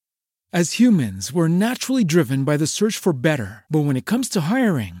As humans, we're naturally driven by the search for better. But when it comes to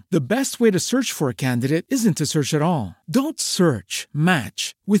hiring, the best way to search for a candidate isn't to search at all. Don't search,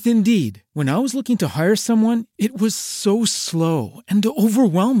 match with Indeed. When I was looking to hire someone, it was so slow and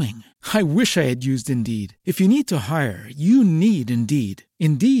overwhelming. I wish I had used Indeed. If you need to hire, you need Indeed.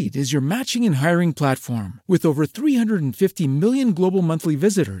 Indeed is your matching and hiring platform with over 350 million global monthly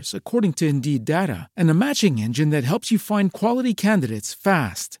visitors, according to Indeed data, and a matching engine that helps you find quality candidates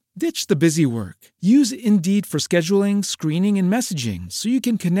fast. Ditch the busy work. Use Indeed for scheduling, screening, and messaging so you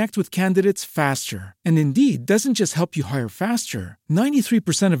can connect with candidates faster. And Indeed doesn't just help you hire faster.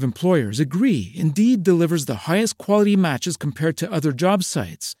 93% of employers agree Indeed delivers the highest quality matches compared to other job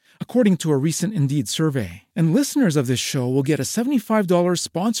sites, according to a recent Indeed survey. And listeners of this show will get a $75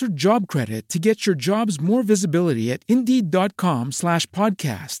 sponsored job credit to get your jobs more visibility at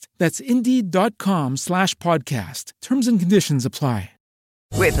Indeed.com/podcast. That's Indeed.com/podcast. Terms and conditions apply.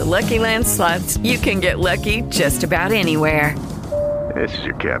 With the Lucky Land Slots, you can get lucky just about anywhere. This is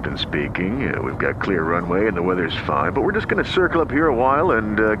your captain speaking. We've got clear runway and the weather's fine, but we're just going to circle up here a while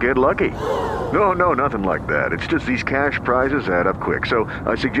and get lucky. No, nothing like that. It's just these cash prizes add up quick. So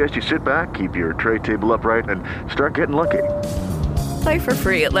I suggest you sit back, keep your tray table upright, and start getting lucky. Play for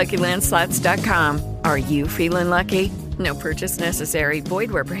free at LuckyLandSlots.com. Are you feeling lucky? No purchase necessary.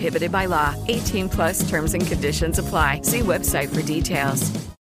 Void where prohibited by law. 18 plus terms and conditions apply. See website for details.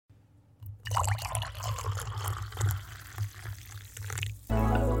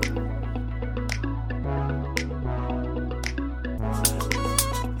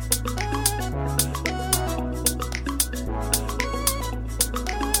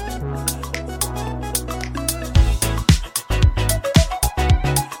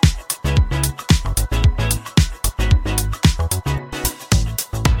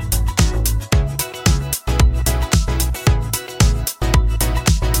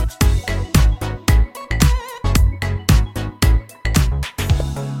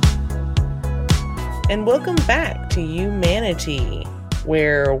 And welcome back to Humanity,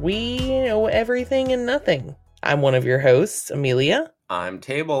 where we know everything and nothing. I'm one of your hosts, Amelia. I'm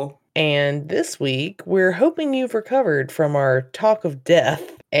Table. And this week, we're hoping you've recovered from our talk of death.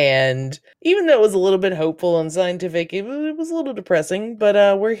 And even though it was a little bit hopeful and scientific, it was a little depressing.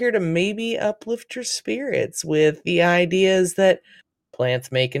 But we're here to maybe uplift your spirits with the ideas that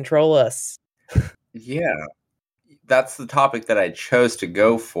plants may control us. Yeah, that's the topic that I chose to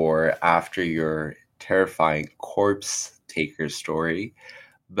go for after your terrifying corpse taker story.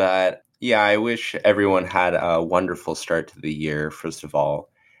 But yeah, I wish everyone had a wonderful start to the year, first of all.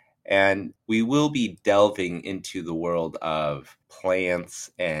 And we will be delving into the world of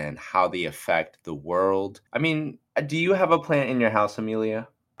plants and how they affect the world. I mean, do you have a plant in your house, Amelia?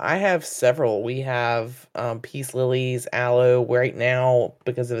 I have several. We have peace lilies, aloe. Right now,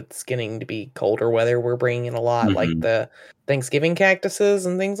 because of it's getting to be colder weather, we're bringing in a lot, like the Thanksgiving cactuses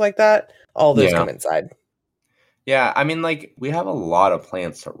and things like that. All those come inside. Yeah, I mean, like, we have a lot of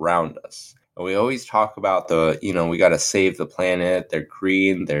plants around us. And we always talk about we got to save the planet. They're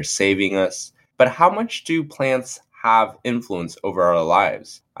green. They're saving us. But how much do plants have influence over our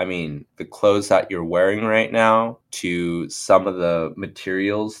lives? I mean, the clothes that you're wearing right now to some of the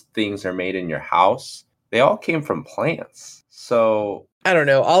materials things are made in your house, they all came from plants. So I don't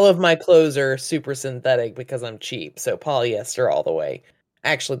know. All of my clothes are super synthetic because I'm cheap. So polyester all the way.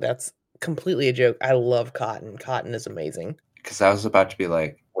 Actually, that's completely a joke. I love cotton. Cotton is amazing. Because I was about to be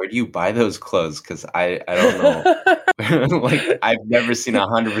like, where do you buy those clothes? Because I don't know. Like, I've never seen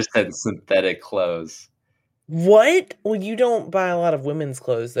 100% synthetic clothes. What? Well, you don't buy a lot of women's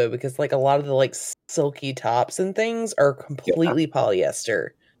clothes, though, because, like, a lot of the, like, silky tops and things are completely polyester.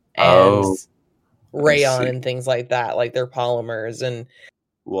 And rayon and things like that. Like, they're polymers. And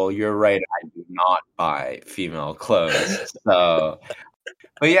well, you're right. I do not buy female clothes. So...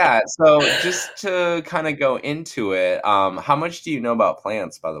 But yeah, so just to kind of go into it, how much do you know about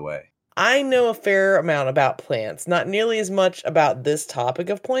plants, by the way? I know a fair amount about plants. Not nearly as much about this topic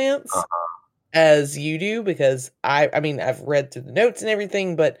of plants as you do, because I mean, I've read through the notes and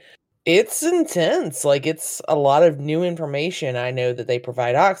everything, but it's intense. Like, it's a lot of new information. I know that they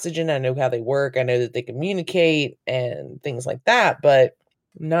provide oxygen. I know how they work. I know that they communicate and things like that, but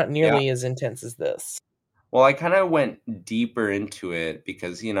not nearly as intense as this. Well, I kind of went deeper into it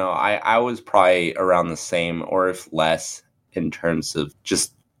because, I was probably around the same or if less in terms of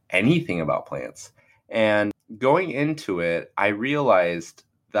just anything about plants. And going into it, I realized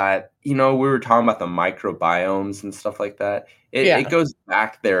that, we were talking about the microbiomes and stuff like that. It goes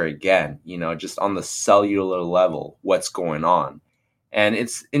back there again, just on the cellular level, what's going on. And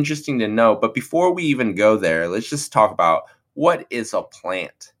it's interesting to know. But before we even go there, let's just talk about what is a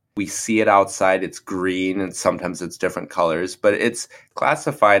plant. We see it outside, it's green, and sometimes it's different colors, but it's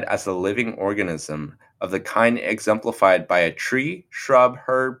classified as a living organism of the kind exemplified by a tree, shrub,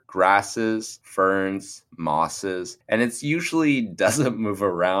 herb, grasses, ferns, mosses, and it's usually doesn't move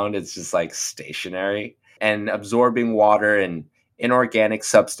around, it's just like stationary and absorbing water and inorganic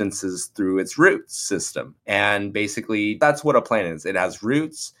substances through its root system. And basically, that's what a plant is. It has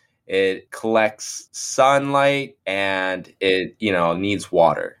roots, it collects sunlight, and it, needs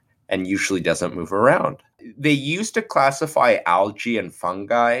water and usually doesn't move around. They used to classify algae and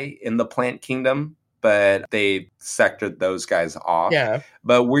fungi in the plant kingdom, but they sectored those guys off. Yeah.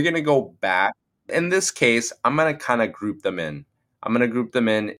 But we're going to go back. In this case, I'm going to kind of group them in.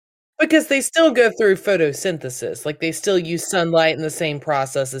 Because they still go through photosynthesis. Like, they still use sunlight in the same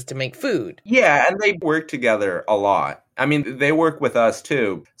processes to make food. Yeah, and they work together a lot. I mean, they work with us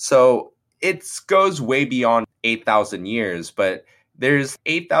too. So it goes way beyond 8,000 years, but there's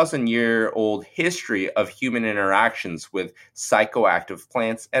 8,000-year-old history of human interactions with psychoactive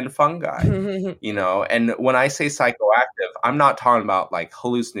plants and fungi, and when I say psychoactive, I'm not talking about like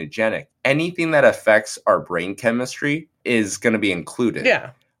hallucinogenic. Anything that affects our brain chemistry is going to be included.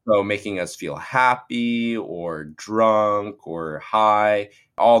 Yeah. So making us feel happy or drunk or high,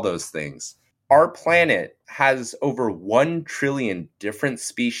 all those things. Our planet has over 1 trillion different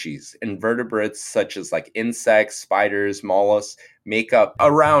species. Invertebrates such as like insects, spiders, mollusks make up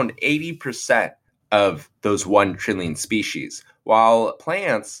around 80% of those 1 trillion species, while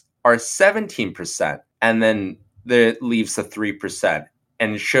plants are 17%. And then that leaves the 3%.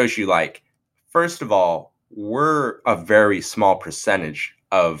 And it shows you, like, first of all, we're a very small percentage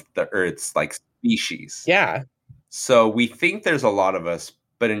of the Earth's like species. Yeah. So we think there's a lot of us,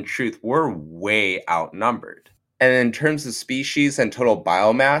 but in truth, we're way outnumbered. And in terms of species and total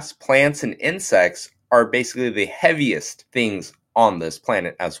biomass, plants and insects are basically the heaviest things on this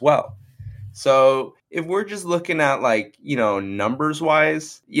planet as well. So if we're just looking at like, numbers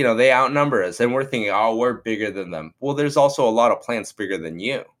wise, they outnumber us and we're thinking, oh, we're bigger than them. Well, there's also a lot of plants bigger than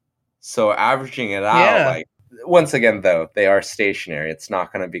you. So averaging it out, like, once again, though, they are stationary. It's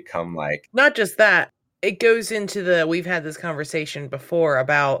not going to become like... Not just that. It goes into we've had this conversation before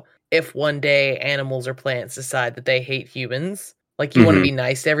about if one day animals or plants decide that they hate humans. Like, you want to be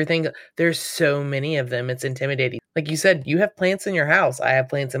nice to everything. There's so many of them. It's intimidating. Like you said, you have plants in your house. I have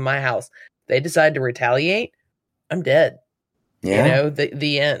plants in my house. They decide to retaliate. I'm dead. Yeah.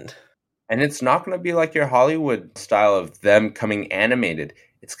 The end. And it's not going to be like your Hollywood style of them coming animated.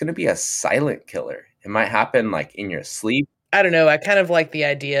 It's going to be a silent killer. It might happen like in your sleep. I don't know. I kind of like the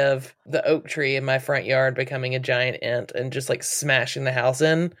idea of the oak tree in my front yard becoming a giant ant and just like smashing the house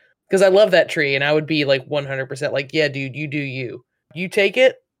in. Because I love that tree and I would be like 100% like, yeah, dude, you do you. You take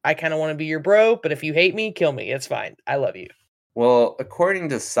it. I kind of want to be your bro, but if you hate me, kill me. It's fine. I love you. Well, according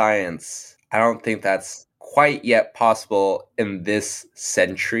to science, I don't think that's quite yet possible in this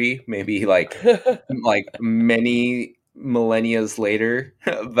century. Maybe like many millennia later.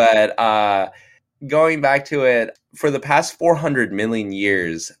 But going back to it, for the past 400 million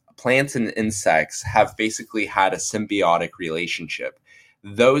years, plants and insects have basically had a symbiotic relationship.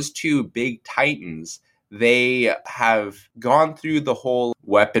 Those two big titans, they have gone through the whole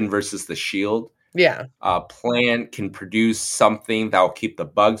weapon versus the shield. Yeah. A plant can produce something that will keep the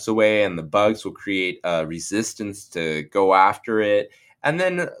bugs away, and the bugs will create a resistance to go after it. And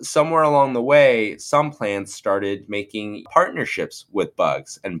then somewhere along the way, some plants started making partnerships with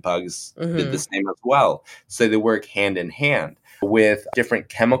bugs, and bugs did the same as well. So they work hand in hand with different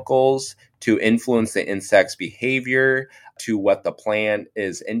chemicals to influence the insect's behavior to what the plant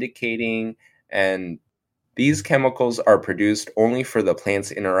is indicating. And these chemicals are produced only for the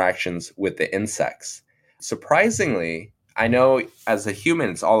plant's interactions with the insects. Surprisingly, I know as a human,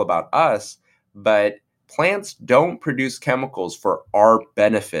 it's all about us, but plants don't produce chemicals for our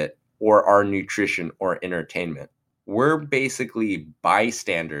benefit or our nutrition or entertainment. We're basically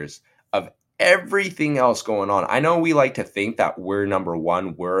bystanders of everything else going on. I know we like to think that we're number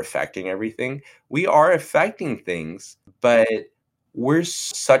one, we're affecting everything. We are affecting things, but we're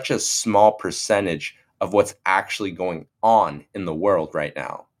such a small percentage of what's actually going on in the world right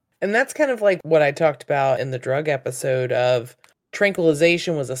now. And that's kind of like what I talked about in the drug episode of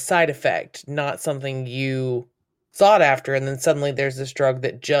tranquilization was a side effect, not something you sought after, and then suddenly there's this drug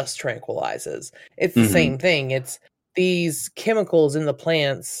that just tranquilizes. It's the same thing. It's these chemicals in the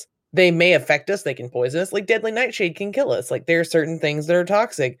plants, they may affect us, they can poison us, like deadly nightshade can kill us. Like, there are certain things that are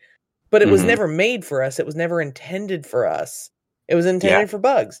toxic, but it was never made for us. It was never intended for us. It was intended for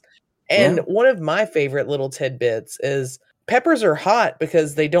bugs. And one of my favorite little tidbits is peppers are hot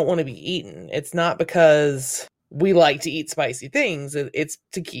because they don't want to be eaten. It's not because we like to eat spicy things. It's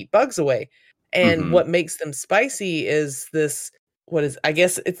to keep bugs away. And Mhm. what makes them spicy is this, I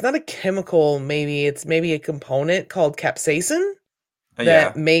guess it's not a chemical, it's maybe a component called capsaicin Yeah.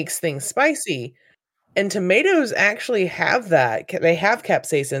 that makes things spicy. And tomatoes actually have that. They have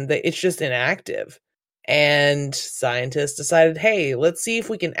capsaicin, that it's just inactive. And scientists decided, hey, let's see if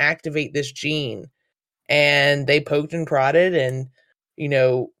we can activate this gene. And they poked and prodded and,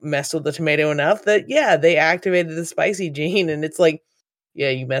 messed with the tomato enough that, yeah, they activated the spicy gene. And it's like, yeah,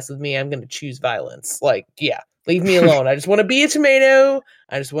 you mess with me, I'm going to choose violence. Like, yeah, leave me alone. I just want to be a tomato.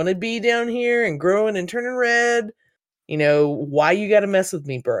 I just want to be down here and growing and turning red. Why you got to mess with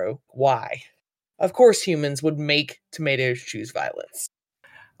me, bro? Why? Of course, humans would make tomatoes choose violence.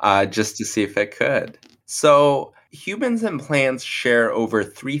 Just to see if it could. So, humans and plants share over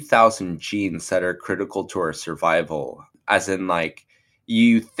 3,000 genes that are critical to our survival. As in, like,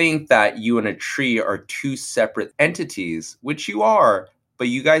 you think that you and a tree are two separate entities, which you are, but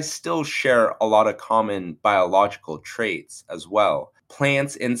you guys still share a lot of common biological traits as well.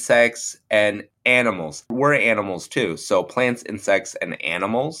 Plants, insects, and animals. We're animals too. So, plants, insects, and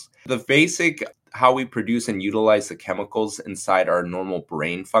animals. The basic how we produce and utilize the chemicals inside our normal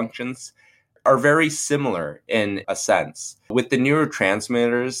brain functions are very similar in a sense. With the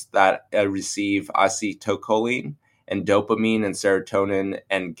neurotransmitters that receive acetylcholine and dopamine and serotonin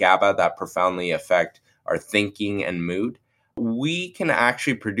and GABA that profoundly affect our thinking and mood, we can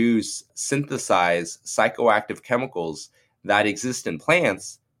actually synthesize psychoactive chemicals that exist in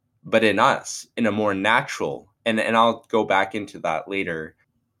plants, but in us, in a more natural, and I'll go back into that later.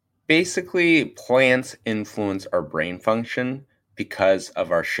 Basically, plants influence our brain function because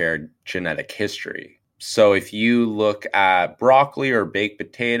of our shared genetic history. So if you look at broccoli or baked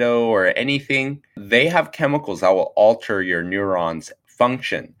potato or anything, they have chemicals that will alter your neurons'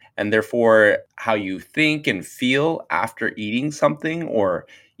 function. And therefore, how you think and feel after eating something or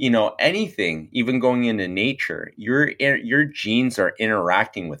anything, even going into nature, your genes are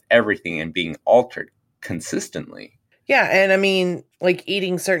interacting with everything and being altered consistently. Yeah, and I mean, like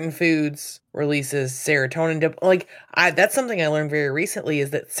eating certain foods releases serotonin. That's something I learned very recently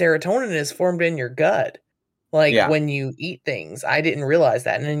is that serotonin is formed in your gut. Like when you eat things, I didn't realize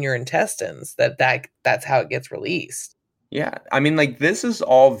that, and in your intestines, that's how it gets released. Yeah, I mean, like this is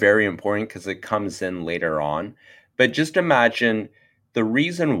all very important because it comes in later on. But just imagine the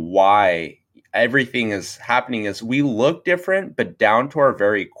reason why everything is happening is we look different, but down to our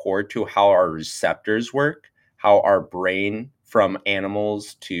very core to how our receptors work, how our brain from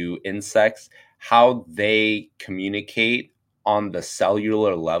animals to insects, how they communicate on the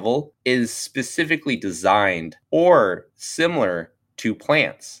cellular level is specifically designed or similar to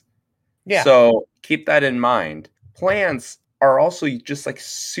plants. Yeah. So keep that in mind. Plants are also just like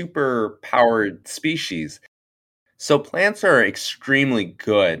super powered species. So plants are extremely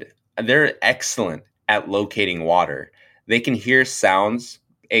good. They're excellent at locating water. They can hear sounds,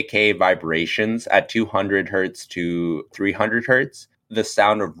 aka vibrations, at 200 hertz to 300 hertz, the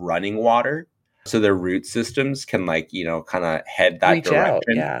sound of running water. So their root systems can kind of head that reach direction. Out,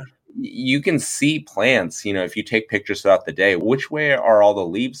 yeah. You can see plants, if you take pictures throughout the day, which way are all the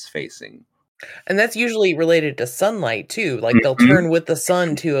leaves facing? And that's usually related to sunlight too. Like they'll turn with the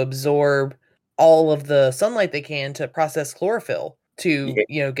sun to absorb all of the sunlight they can to process chlorophyll to,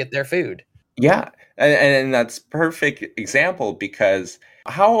 get their food. Yeah. And that's perfect example because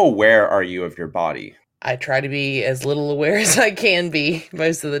how aware are you of your body? I try to be as little aware as I can be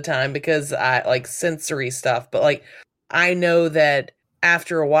most of the time because I like sensory stuff. But like, I know that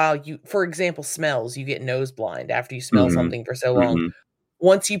after a while, for example, smells, you get nose blind after you smell something for so long.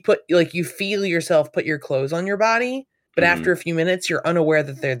 Once you feel yourself put your clothes on your body, but after a few minutes, you're unaware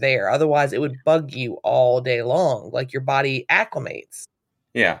that they're there. Otherwise, it would bug you all day long. Like your body acclimates.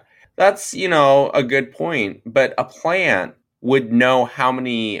 Yeah, that's, a good point. But a plant would know how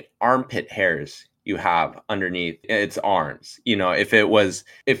many armpit hairs you have underneath its arms.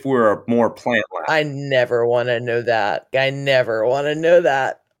 If we're a more plant lab. I never want to know that. I never want to know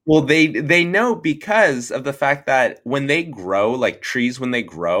that. Well, they know because of the fact that when they grow, like trees, when they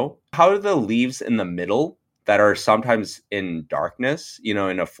grow, how do the leaves in the middle that are sometimes in darkness, in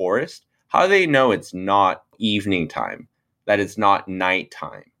a forest, how do they know it's not evening time, that it's not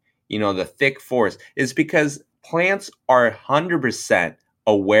nighttime? The thick forest is because plants are 100%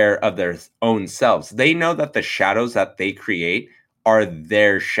 aware of their own selves. They know that the shadows that they create are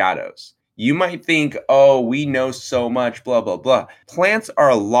their shadows. You might think, oh, we know so much, blah, blah, blah. Plants are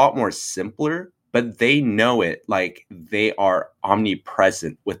a lot more simpler, but they know it like they are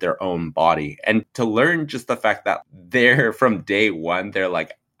omnipresent with their own body. And to learn just the fact that they're from day one, they're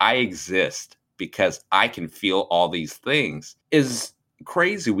like, I exist because I can feel all these things is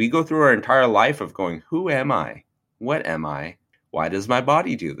crazy. We go through our entire life of going, who am I? What am I? Why does my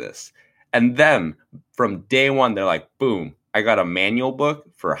body do this? And then from day one, they're like, boom, I got a manual book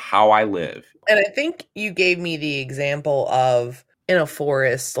for how I live. And I think you gave me the example of in a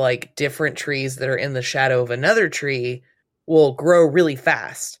forest, like different trees that are in the shadow of another tree will grow really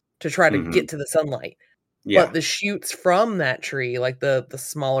fast to try to get to the sunlight. Yeah. But the shoots from that tree, like the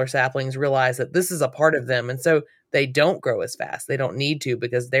smaller saplings, realize that this is a part of them. And so they don't grow as fast. They don't need to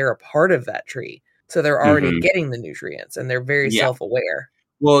because they're a part of that tree. So they're already getting the nutrients and they're very self-aware.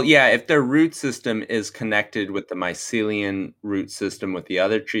 Well, yeah, if their root system is connected with the mycelium root system with the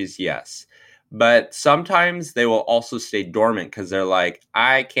other trees, yes. But sometimes they will also stay dormant because they're like,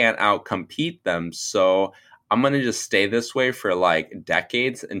 I can't outcompete them, so I'm going to just stay this way for like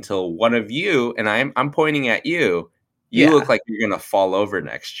decades until one of you, and I'm pointing at you, look like you're going to fall over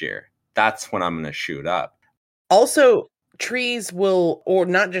next year. That's when I'm going to shoot up. Also, trees will, or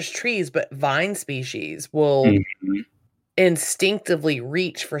not just trees, but vine species will instinctively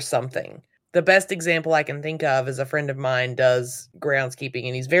reach for something. The best example I can think of is a friend of mine does groundskeeping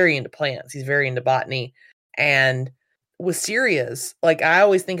and he's very into plants. He's very into botany. And wisterias, like I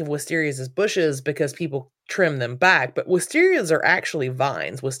always think of wisterias as bushes because people trim them back, but wisterias are actually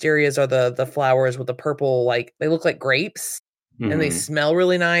vines. Wisterias are the flowers with the purple, like they look like grapes and they smell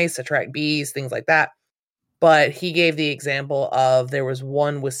really nice, attract bees, things like that. But he gave the example of there was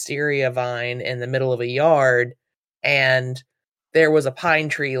one wisteria vine in the middle of a yard and there was a pine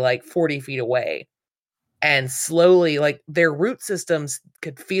tree like 40 feet away. And slowly, like their root systems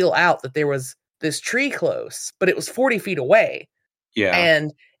could feel out that there was this tree close, but it was 40 feet away. Yeah.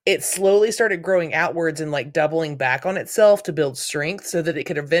 And it slowly started growing outwards and like doubling back on itself to build strength so that it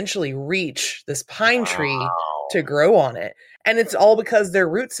could eventually reach this pine tree to grow on it. And it's all because their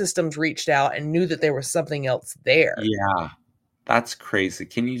root systems reached out and knew that there was something else there. Yeah. That's crazy.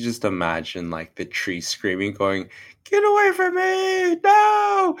 Can you just imagine like the tree screaming, going, get away from me,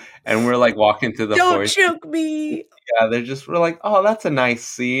 no! And we're like walking through the forest. Don't choke me! Yeah, we're like, oh, that's a nice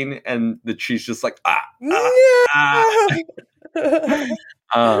scene. And the tree's just like,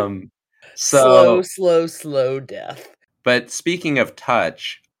 Slow death. But speaking of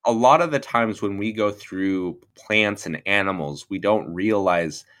touch, a lot of the times when we go through plants and animals, we don't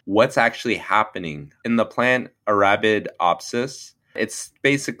realize what's actually happening. In the plant Arabidopsis, it's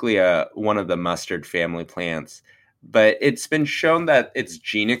basically one of the mustard family plants, but it's been shown that its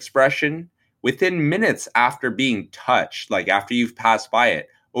gene expression within minutes after being touched, like after you've passed by it,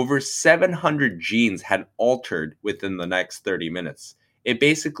 over 700 genes had altered within the next 30 minutes. It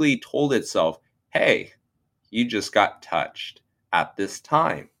basically told itself, hey, you just got touched at this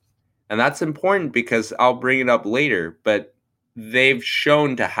time. And that's important because I'll bring it up later, but they've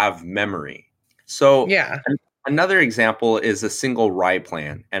shown to have memory. So another example is a single rye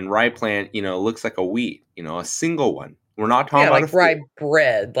plant. And rye plant, looks like a wheat, a single one. We're not talking about like rye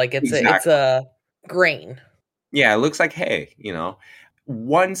bread. Like it's a grain. Yeah, it looks like hay,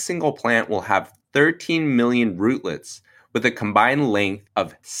 One single plant will have 13 million rootlets with a combined length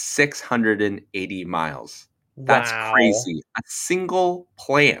of 680 miles. That's crazy. A single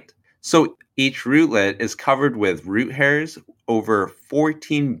plant. So each rootlet is covered with root hairs, over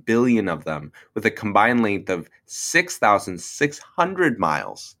 14 billion of them, with a combined length of 6,600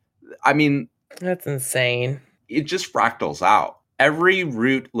 miles. I mean, that's insane. It just fractals out. Every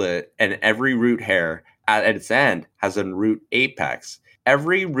rootlet and every root hair at its end has a root apex.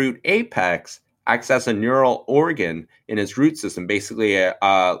 Every root apex acts as a neural organ in its root system, basically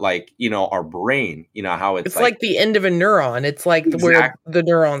like, our brain, how it's like the end of a neuron. It's like where the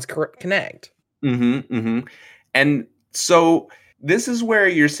neurons connect. And so this is where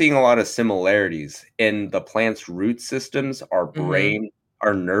you're seeing a lot of similarities in the plant's root systems, our brain,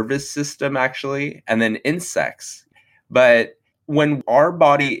 our nervous system, actually, and then insects. But when our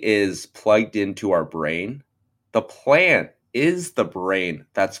body is plugged into our brain, the plant is the brain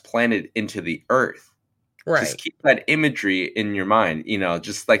that's planted into the earth. Right. Just keep that imagery in your mind,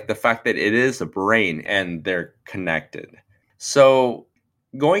 just like the fact that it is a brain and they're connected. So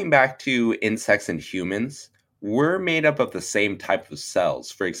going back to insects and humans, we're made up of the same type of cells.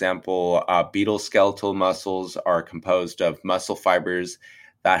 For example, beetle skeletal muscles are composed of muscle fibers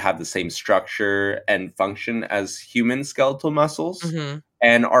that have the same structure and function as human skeletal muscles.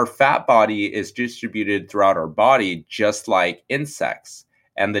 And our fat body is distributed throughout our body just like insects.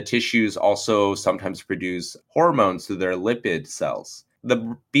 And the tissues also sometimes produce hormones through their lipid cells.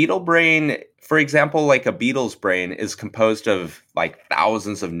 The beetle brain, for example, like a beetle's brain, is composed of like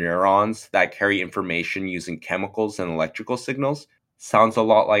thousands of neurons that carry information using chemicals and electrical signals. sounds a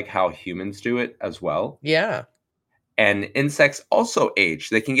lot like how humans do it as well. Yeah. And insects also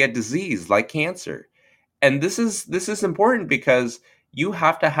age. They can get disease like cancer. And this is important because you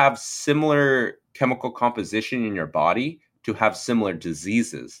have to have similar chemical composition in your body to have similar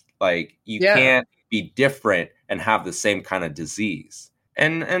diseases. Like you can't be different and have the same kind of disease.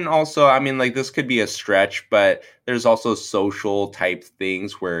 And also, I mean, like this could be a stretch, but there's also social type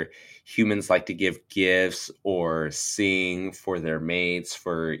things where humans like to give gifts or sing for their mates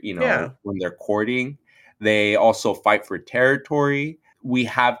for, when they're courting. They also fight for territory. We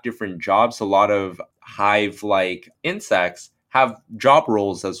have different jobs. A lot of hive-like insects have job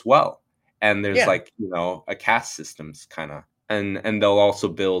roles as well. And there's a caste systems kind of. And they'll also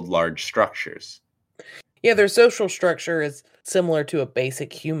build large structures. Yeah, their social structure is similar to a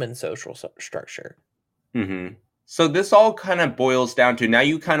basic human social structure. Mm-hmm. So this all kind of boils down to, now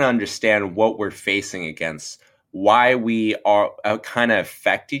you kind of understand what we're facing against, why we are kind of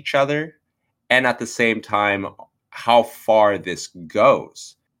affect each other, and at the same time, how far this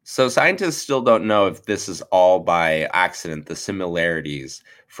goes. So scientists still don't know if this is all by accident, the similarities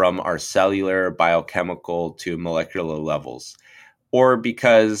from our cellular, biochemical to molecular levels, or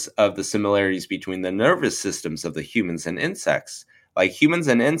because of the similarities between the nervous systems of the humans and insects. Like humans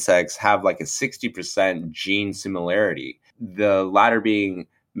and insects have like a 60% gene similarity, the latter being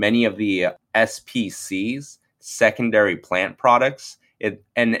many of the SPCs, secondary plant products.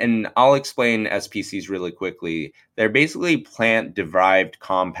 And I'll explain SPCs really quickly. They're basically plant-derived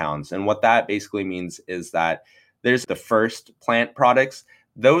compounds. And what that basically means is that there's the first plant products.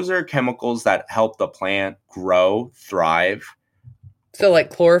 Those are chemicals that help the plant grow, thrive. So like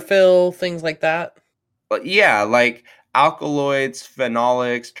chlorophyll, things like that? But yeah, like alkaloids,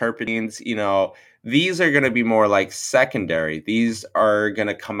 phenolics, terpenes, these are going to be more like secondary. These are going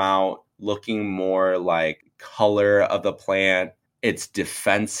to come out looking more like color of the plant, its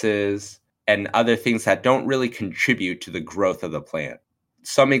defenses, and other things that don't really contribute to the growth of the plant.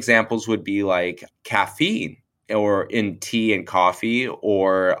 Some examples would be like caffeine, or in tea and coffee,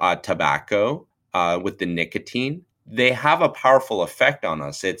 or tobacco with the nicotine. They have a powerful effect on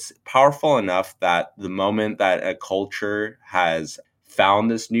us. It's powerful enough that the moment that a culture has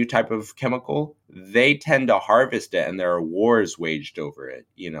found this new type of chemical, they tend to harvest it, and there are wars waged over it.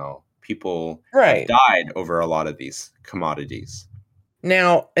 People have died over a lot of these commodities.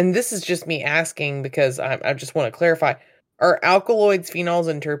 Now, and this is just me asking because I just want to clarify, are alkaloids, phenols,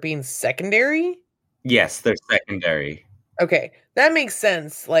 and terpenes secondary? Yes, they're secondary. Okay, that makes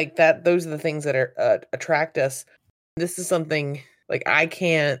sense. Like that, those are the things that are attract us. This is something like I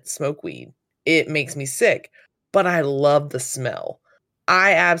can't smoke weed. It makes me sick, but I love the smell.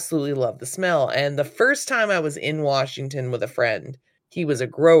 I absolutely love the smell. And the first time I was in Washington with a friend, he was a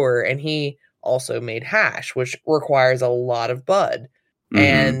grower and he also made hash, which requires a lot of bud. Mm-hmm.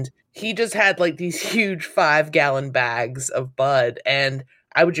 And he just had like these huge 5-gallon bags of bud, and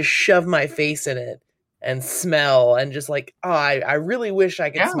I would just shove my face in it and smell and just like, oh, I really wish I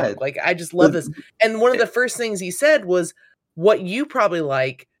could smoke. Like, I just love this. And one of the first things he said was, what you probably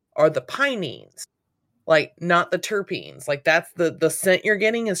like are the pinene, like not the terpenes. Like that's the scent you're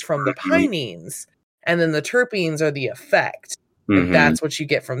getting is from the pinene. And then the terpenes are the effect. Mm-hmm. And that's what you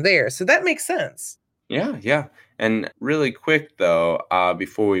get from there. So that makes sense. Yeah. And really quick though,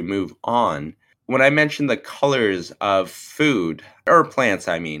 before we move on, when I mentioned the colors of food or plants,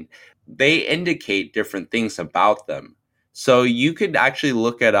 I mean, they indicate different things about them. So you could actually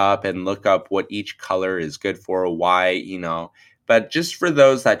look it up and look up what each color is good for, why, but just for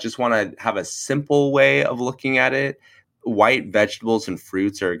those that just want to have a simple way of looking at it, white vegetables and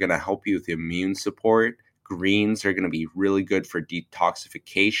fruits are going to help you with immune support. Greens are going to be really good for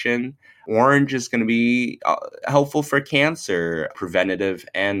detoxification. Orange is going to be helpful for cancer, preventative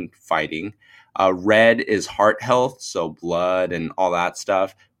and fighting. Red is heart health, so blood and all that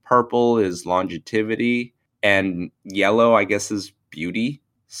stuff. Purple is longevity, and yellow, I guess, is beauty.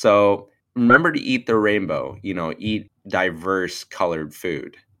 So remember to eat the rainbow, eat diverse colored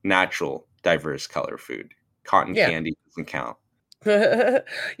food, natural diverse colored food. Cotton candy doesn't count.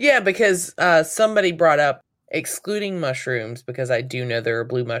 Yeah, because somebody brought up excluding mushrooms, because I do know there are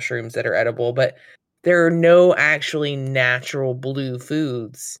blue mushrooms that are edible, but there are no actually natural blue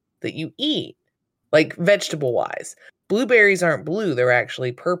foods that you eat, like vegetable-wise. Blueberries aren't blue, they're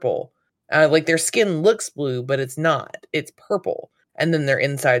actually purple. Like their skin looks blue, but it's not. It's purple. And then their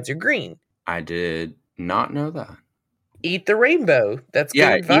insides are green. I did not know that. Eat the rainbow. That's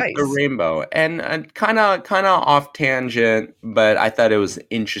good advice. Eat the rainbow. And kind of off tangent, but I thought it was an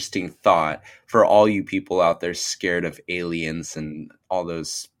interesting thought for all you people out there scared of aliens and all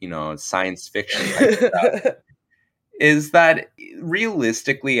those, science fiction type stuff. is that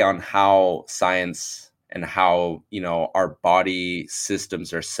realistically on how science and how, our body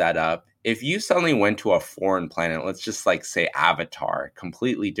systems are set up, if you suddenly went to a foreign planet, let's just like say Avatar,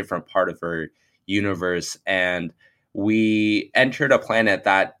 completely different part of our universe, and we entered a planet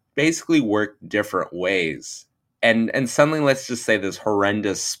that basically worked different ways. And suddenly, let's just say this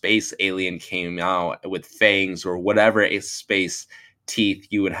horrendous space alien came out with fangs or whatever a space teeth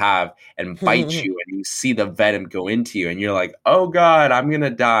you would have and bite you, and you see the venom go into you, and you're like, oh God, I'm going to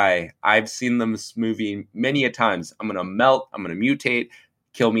die. I've seen this movie many a times. I'm going to melt. I'm going to mutate.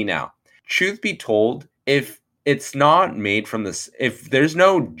 Kill me now. Truth be told, if it's not made from this, if there's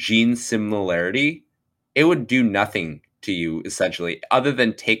no gene similarity, it would do nothing to you essentially other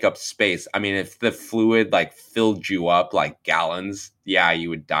than take up space. I mean, if the fluid like filled you up like gallons, yeah, you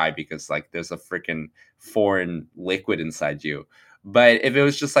would die because like there's a freaking foreign liquid inside you. But if it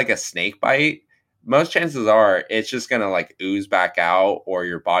was just like a snake bite, most chances are it's just going to like ooze back out, or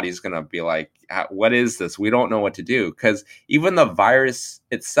your body's going to be like, what is this? We don't know what to do. Because even the virus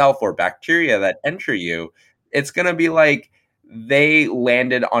itself or bacteria that enter you, it's going to be like they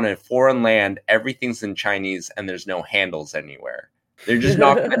landed on a foreign land, everything's in Chinese, and there's no handles anywhere. They're just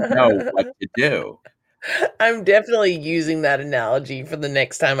not going to know what to do. I'm definitely using that analogy for the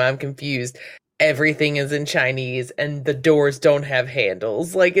next time I'm confused. Everything is in Chinese and the doors don't have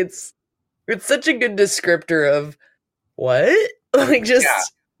handles. Like it's such a good descriptor of what? Like just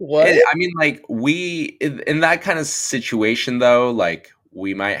what? I mean, like we in that kind of situation though, like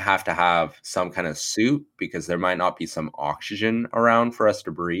we might have to have some kind of suit because there might not be some oxygen around for us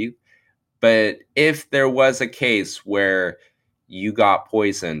to breathe. But if there was a case where you got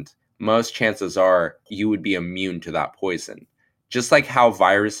poisoned, most chances are you would be immune to that poison. Just like how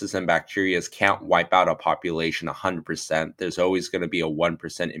viruses and bacteria can't wipe out a population 100%, there's always going to be a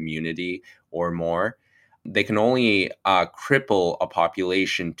 1% immunity or more. They can only cripple a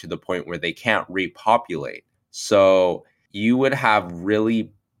population to the point where they can't repopulate. So you would have really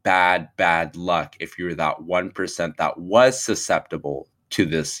bad luck if you were that 1% that was susceptible to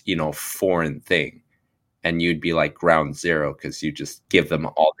this, foreign thing. And you'd be like ground zero because you just give them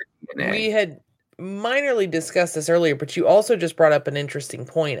all the DNA. We had minorly discussed this earlier, but you also just brought up an interesting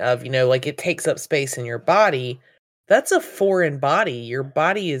point of, like it takes up space in your body. That's a foreign body. Your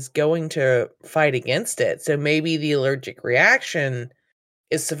body is going to fight against it. So maybe the allergic reaction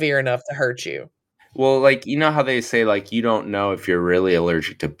is severe enough to hurt you. Well, like, how they say, like, you don't know if you're really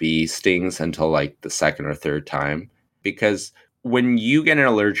allergic to bee stings until like the second or third time. Because when you get an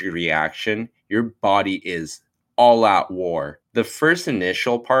allergic reaction, your body is all out war. The first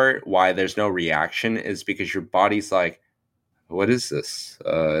initial part, why there's no reaction, is because your body's like, what is this?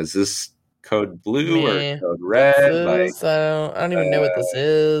 Is this code blue or code red? I don't even know what this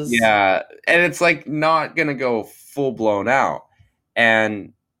is. Yeah. And it's like not going to go full blown out.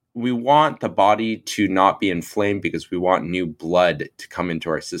 And we want the body to not be inflamed because we want new blood to come into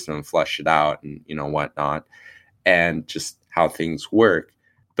our system and flush it out and, whatnot. And just how things work.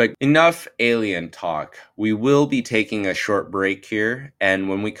 But enough alien talk. We will be taking a short break here. And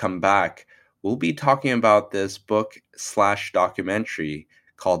when we come back, we'll be talking about this book/documentary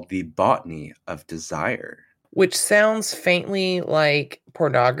called The Botany of Desire. Which sounds faintly like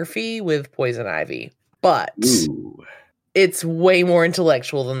pornography with poison ivy. But it's way more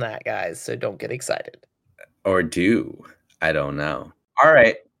intellectual than that, guys. So don't get excited. Or do. I don't know. All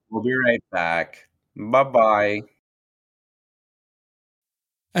right. We'll be right back. Bye-bye.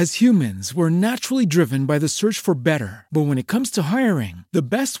 As humans, we're naturally driven by the search for better. But when it comes to hiring, the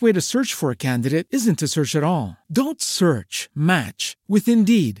best way to search for a candidate isn't to search at all. Don't search, match with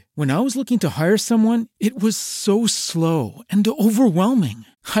Indeed. When I was looking to hire someone, it was so slow and overwhelming.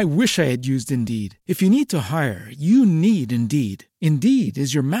 I wish I had used Indeed. If you need to hire, you need Indeed. Indeed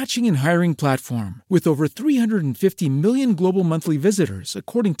is your matching and hiring platform with over 350 million global monthly visitors,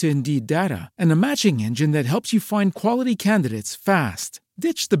 according to Indeed data, and a matching engine that helps you find quality candidates fast.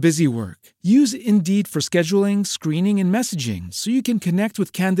 Ditch the busy work. Use Indeed for scheduling, screening, and messaging so you can connect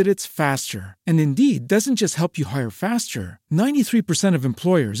with candidates faster. And Indeed doesn't just help you hire faster. 93% of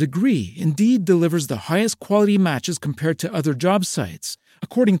employers agree Indeed delivers the highest quality matches compared to other job sites,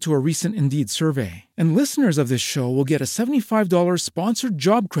 according to a recent Indeed survey. And listeners of this show will get a $75 sponsored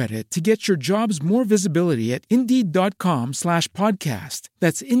job credit to get your jobs more visibility at Indeed.com/podcast.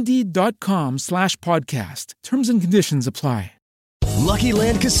 That's Indeed.com/podcast. Terms and conditions apply. Lucky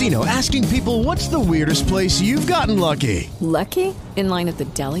Land Casino, asking people, what's the weirdest place you've gotten lucky? Lucky? In line at the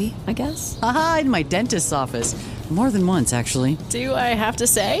deli, I guess? Aha, in my dentist's office. More than once, actually. Do I have to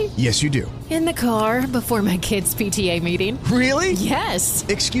say? Yes, you do. In the car before my kids' PTA meeting. Really? Yes.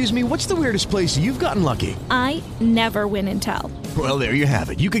 Excuse me, what's the weirdest place you've gotten lucky? I never win and tell. Well, there you have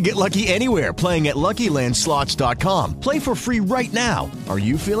it. You can get lucky anywhere, playing at LuckyLandSlots.com. Play for free right now. Are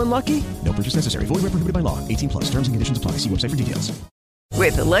you feeling lucky? No purchase necessary. Void where prohibited by law. 18+. Terms and conditions apply. See website for details.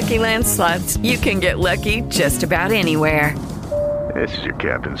 With the Lucky Land Slots, you can get lucky just about anywhere. This is your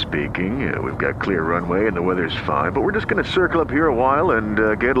captain speaking. We've got clear runway and the weather's fine, but we're just going to circle up here a while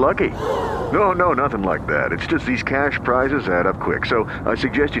and get lucky. No, nothing like that. It's just these cash prizes add up quick. So I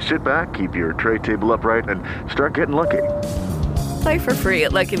suggest you sit back, keep your tray table upright, and start getting lucky. Play for free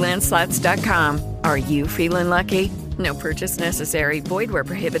at LuckyLandSlots.com. Are you feeling lucky? No purchase necessary. Void where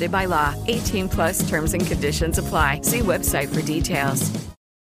prohibited by law. 18+ terms and conditions apply. See website for details.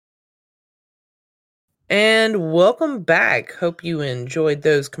 And welcome back. Hope you enjoyed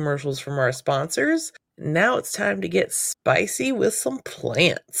those commercials from our sponsors. Now it's time to get spicy with some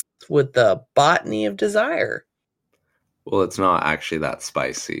plants with the Botany of Desire. Well, it's not actually that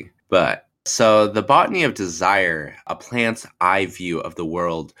spicy, but so the Botany of Desire, a plant's eye view of the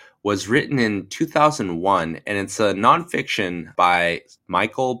world, was written in 2001, and it's a nonfiction by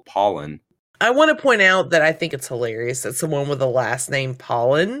Michael Pollan. I want to point out that I think it's hilarious that someone with the last name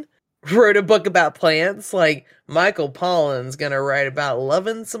Pollan wrote a book about plants. Like, Michael Pollan's gonna write about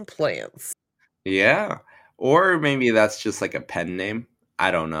loving some plants. Yeah. Or maybe that's just like a pen name. I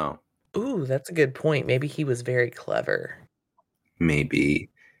don't know. Ooh, that's a good point. Maybe he was very clever. Maybe.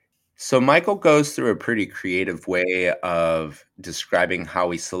 So Michael goes through a pretty creative way of describing how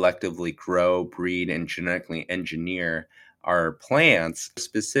we selectively grow, breed, and genetically engineer our plants,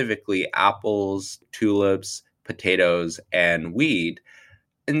 specifically apples, tulips, potatoes, and weed.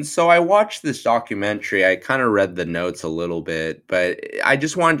 And so I watched this documentary. I kind of read the notes a little bit, but I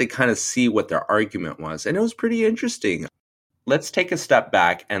just wanted to kind of see what their argument was. And it was pretty interesting. Let's take a step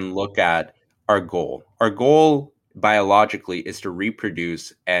back and look at our goal. Our goal biologically is to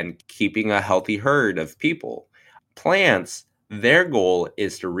reproduce and keeping a healthy herd of people. Plants, their goal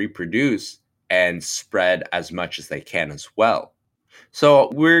is to reproduce and spread as much as they can as well. So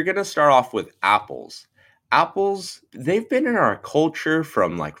we're going to start off with apples. Apples, they've been in our culture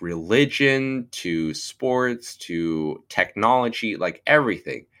from like religion to sports to technology, like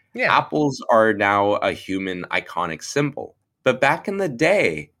everything. Yeah. Apples are now a human iconic symbol. But back in the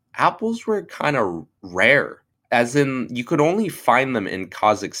day, apples were kind of rare, as in you could only find them in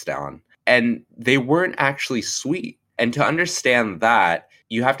Kazakhstan, and they weren't actually sweet. And to understand that,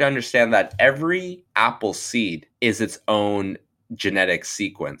 you have to understand that every apple seed is its own genetic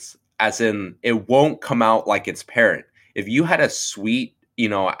sequence. As in, it won't come out like its parent. If you had a sweet,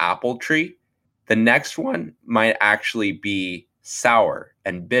 apple tree, the next one might actually be sour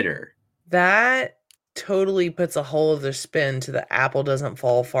and bitter. That totally puts a whole other spin to the apple doesn't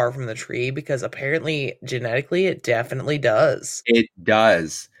fall far from the tree, because apparently, genetically, it definitely does. It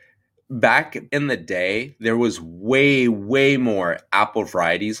does. Back in the day, there was way, way more apple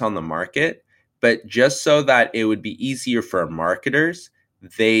varieties on the market, but just so that it would be easier for marketers,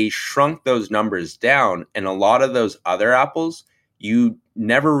 they shrunk those numbers down, and a lot of those other apples you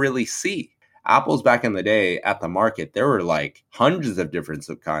never really see. Apples back in the day at the market, there were like hundreds of different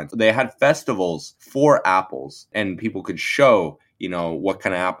kinds. They had festivals for apples, and people could show, what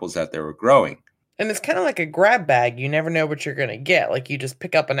kind of apples that they were growing. And it's kind of like a grab bag. You never know what you're going to get. Like, you just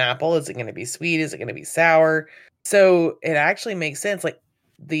pick up an apple. Is it going to be sweet? Is it going to be sour? So it actually makes sense. Like,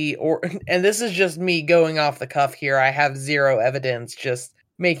 and this is just me going off the cuff here. I have zero evidence, just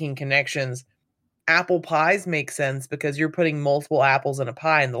making connections. Apple pies make sense because you're putting multiple apples in a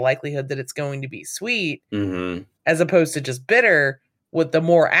pie, and the likelihood that it's going to be sweet, as opposed to just bitter, with the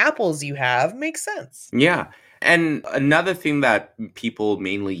more apples you have, makes sense. Yeah. And another thing that people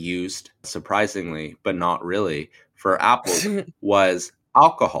mainly used, surprisingly, but not really, for apples was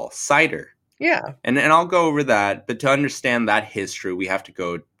alcohol, cider. Yeah. And I'll go over that. But to understand that history, we have to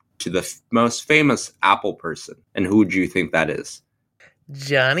go to the most famous apple person. And who would you think that is?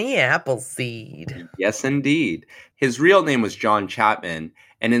 Johnny Appleseed. Yes, indeed. His real name was John Chapman.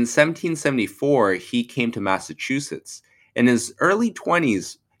 And in 1774, he came to Massachusetts. In his early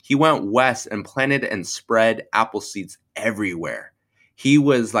 20s, he went west and planted and spread apple seeds everywhere. He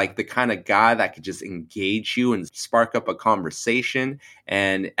was like the kind of guy that could just engage you and spark up a conversation,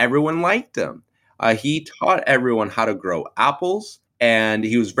 and everyone liked him. He taught everyone how to grow apples, and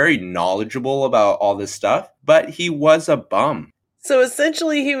he was very knowledgeable about all this stuff, but he was a bum. So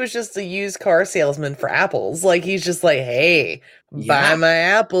essentially, he was just a used car salesman for apples. Like, he's just like, hey, buy my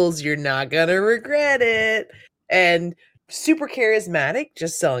apples. You're not going to regret it. And super charismatic,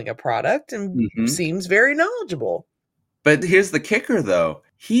 just selling a product, and seems very knowledgeable. But here's the kicker, though.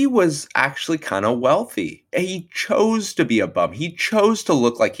 He was actually kind of wealthy. He chose to be a bum. He chose to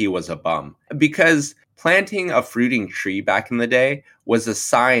look like he was a bum because planting a fruiting tree back in the day was a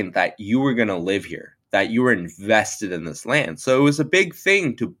sign that you were going to live here, that you were invested in this land. So it was a big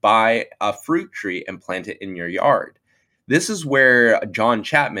thing to buy a fruit tree and plant it in your yard. This is where John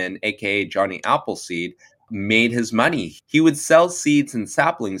Chapman, aka Johnny Appleseed, made his money. He would sell seeds and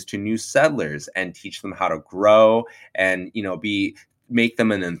saplings to new settlers and teach them how to grow and, make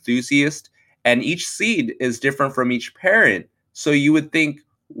them an enthusiast. And each seed is different from each parent. So you would think,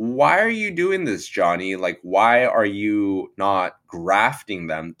 why are you doing this, Johnny? Like, why are you not grafting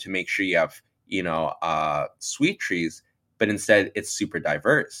them to make sure you have, sweet trees? But instead, it's super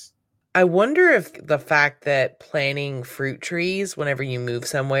diverse. I wonder if the fact that planting fruit trees whenever you move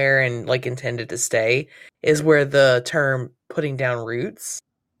somewhere and intended to stay is where the term putting down roots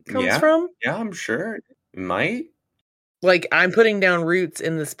comes from. Yeah, I'm sure it might. I'm putting down roots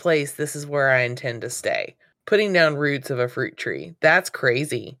in this place. This is where I intend to stay. Putting down roots of a fruit tree. That's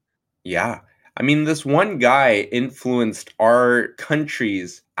crazy. Yeah. I mean, this one guy influenced our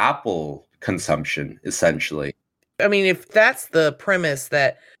country's apple consumption, essentially. I mean, if that's the premise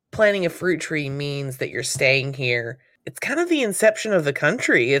that planting a fruit tree means that you're staying here, it's kind of the inception of the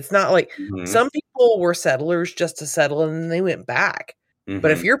country. It's not like some people were settlers just to settle and then they went back.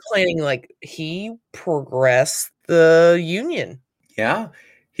 But if you're planning, he progressed the Union. Yeah.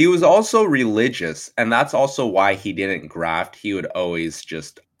 He was also religious, and that's also why he didn't graft. He would always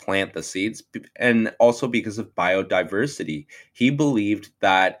just plant the seeds, and also because of biodiversity. He believed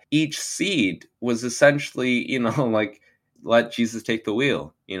that each seed was essentially, let Jesus take the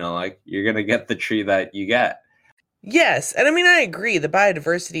wheel. You're going to get the tree that you get. Yes. And I mean, I agree. The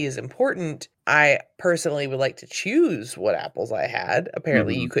biodiversity is important. I personally would like to choose what apples I had.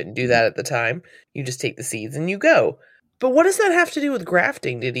 Apparently, you couldn't do that at the time. You just take the seeds and you go. But what does that have to do with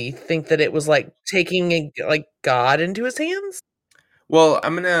grafting? Did he think that it was taking God into his hands? Well,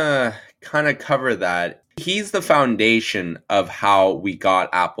 I'm going to kind of cover that. He's the foundation of how we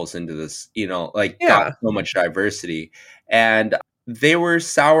got apples into this, got so much diversity. And they were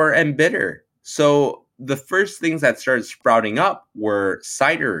sour and bitter. So the first things that started sprouting up were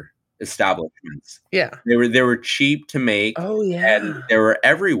cider establishments. Yeah. They were cheap to make. Oh, yeah. And they were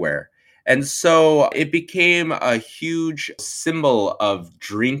everywhere. And so it became a huge symbol of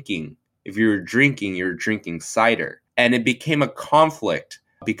drinking. If you're drinking cider. And it became a conflict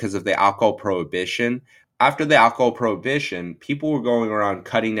because of the alcohol prohibition. After the alcohol prohibition, people were going around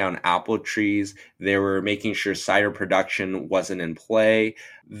cutting down apple trees. They were making sure cider production wasn't in play.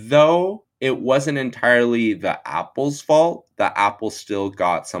 Though it wasn't entirely the apple's fault, the apple still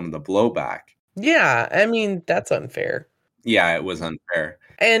got some of the blowback. Yeah, I mean, that's unfair. Yeah, it was unfair.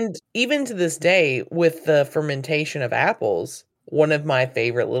 And even to this day, with the fermentation of apples, one of my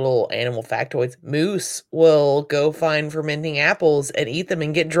favorite little animal factoids, moose will go find fermenting apples and eat them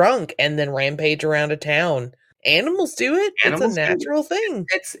and get drunk and then rampage around a town. Animals do it. It's a natural thing.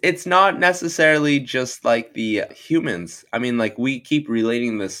 It's not necessarily just like the humans. I mean, we keep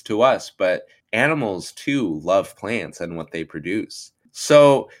relating this to us, but animals too love plants and what they produce.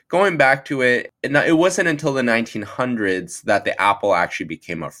 So going back to it, it wasn't until the 1900s that the apple actually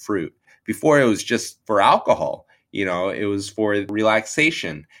became a fruit. Before, it was just for alcohol. It was for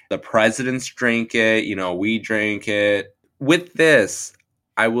relaxation. The presidents drank it. We drank it. With this,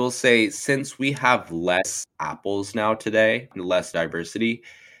 I will say, since we have less apples now today, less diversity,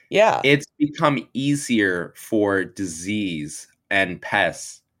 it's become easier for disease and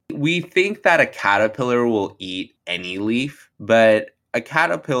pests. We think that a caterpillar will eat any leaf, but a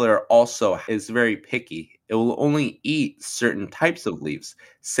caterpillar also is very picky. It will only eat certain types of leaves,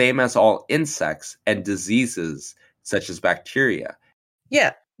 same as all insects and diseases such as bacteria.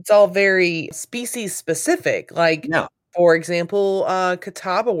 Yeah, it's all very species specific. For example,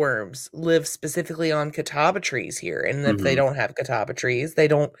 catawba worms live specifically on catawba trees here. And if they don't have catawba trees, they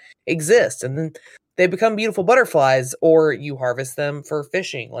don't exist. And then they become beautiful butterflies, or you harvest them for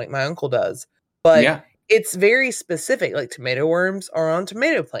fishing like my uncle does. But it's very specific. Like tomato worms are on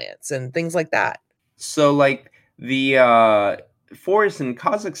tomato plants and things like that. So the forest in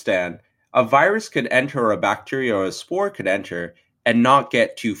Kazakhstan, a virus could enter, or a bacteria or a spore could enter and not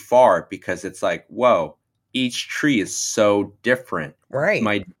get too far because it's whoa, each tree is so different. Right.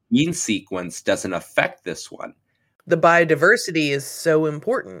 My gene sequence doesn't affect this one. The biodiversity is so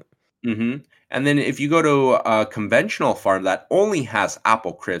important. Mm-hmm. And then if you go to a conventional farm that only has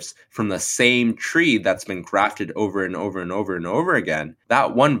apple crisps from the same tree that's been grafted over and over and over and over again,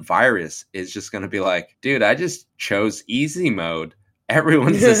 that one virus is just going to be like, dude, I just chose easy mode.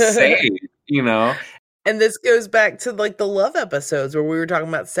 Everyone's the same, you know? And this goes back to like the love episodes where we were talking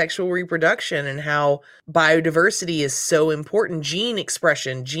about sexual reproduction and how biodiversity is so important. Gene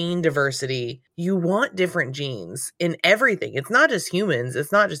expression, gene diversity. You want different genes in everything. It's not just humans.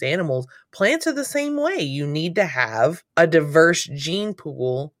 It's not just animals. Plants are the same way. You need to have a diverse gene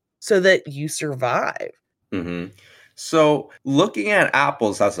pool so that you survive. Mm-hmm. So looking at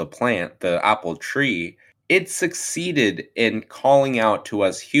apples as a plant, the apple tree, it succeeded in calling out to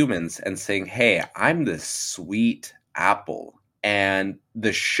us humans and saying, hey, I'm this sweet apple. And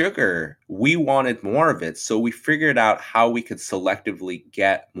the sugar, we wanted more of it. So we figured out how we could selectively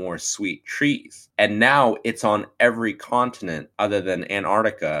get more sweet trees. And now it's on every continent other than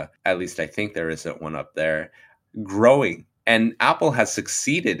Antarctica. At least I think there isn't one up there, growing. And Apple has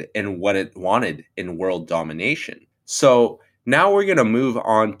succeeded in what it wanted in world domination. So now we're going to move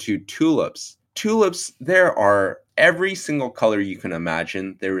on to tulips. Tulips, there are every single color you can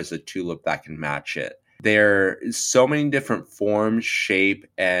imagine. There is a tulip that can match it. There is so many different forms, shape,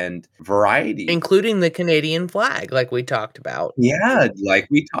 and variety. Including the Canadian flag, like we talked about. Yeah, like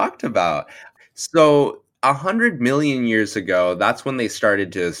we talked about. So 100 million years ago, that's when they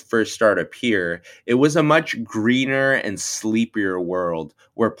started to first start appear. It was a much greener and sleepier world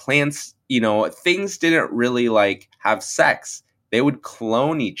where plants, things didn't really like have sex. They would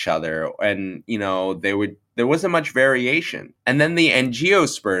clone each other and, there wasn't much variation. And then the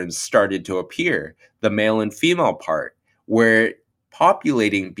angiosperms started to appear, the male and female part, where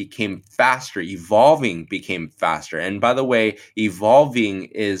populating became faster, evolving became faster. And by the way, evolving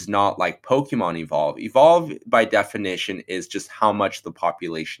is not like Pokemon evolve. Evolve by definition is just how much the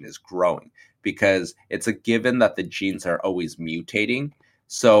population is growing, because it's a given that the genes are always mutating.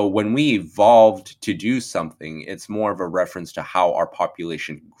 So when we evolved to do something, it's more of a reference to how our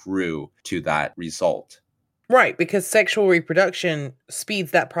population grew to that result. Right, because sexual reproduction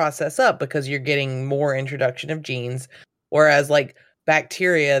speeds that process up because you're getting more introduction of genes, whereas like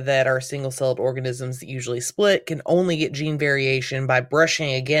bacteria that are single-celled organisms that usually split can only get gene variation by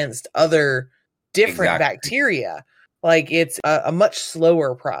brushing against other different bacteria. Like it's a much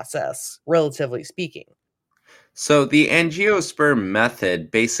slower process, relatively speaking. So the angiosperm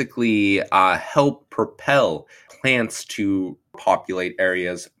method basically helped propel plants to populate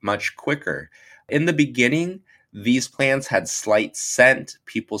areas much quicker. In the beginning, these plants had slight scent.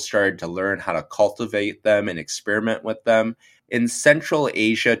 People started to learn how to cultivate them and experiment with them. In Central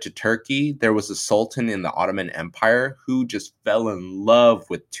Asia to Turkey, there was a sultan in the Ottoman Empire who just fell in love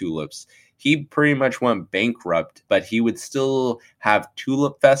with tulips. He pretty much went bankrupt, but he would still have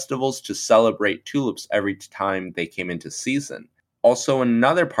tulip festivals to celebrate tulips every time they came into season. Also,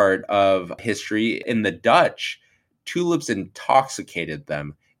 another part of history, in the Dutch, tulips intoxicated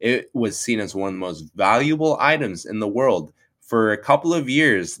them. It was seen as one of the most valuable items in the world. For a couple of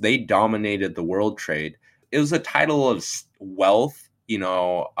years, they dominated the world trade. It was a title of wealth,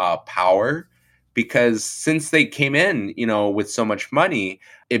 power. Because since they came in, with so much money,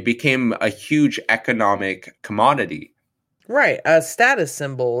 it became a huge economic commodity. Right, a status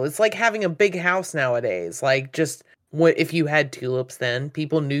symbol. It's like having a big house nowadays. Like just if you had tulips then,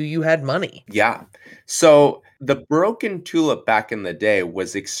 people knew you had money. Yeah. So the broken tulip back in the day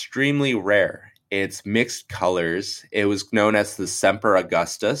was extremely rare. It's mixed colors. It was known as the Semper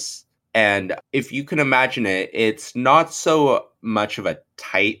Augustus. And if you can imagine it, it's not so much of a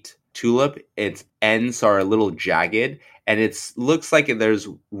tight tulip. Its ends are a little jagged, and it looks like there's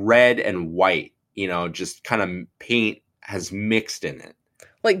red and white, just kind of paint has mixed in it.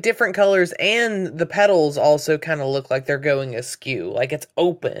 Like different colors, and the petals also kind of look like they're going askew. Like it's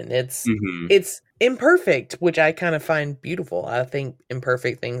open. It's imperfect, which I kind of find beautiful. I think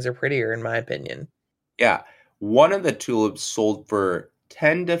imperfect things are prettier, in my opinion. Yeah. One of the tulips sold for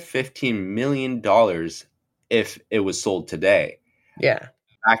 $10 to $15 million if it was sold today. Yeah.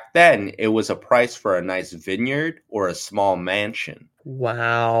 Back then, it was a price for a nice vineyard or a small mansion.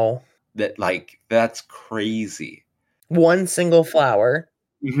 Wow. That's crazy. One single flower.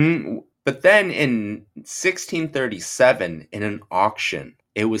 Mm-hmm. But then in 1637, in an auction,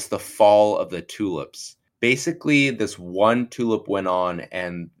 it was the fall of the tulips. Basically, this one tulip went on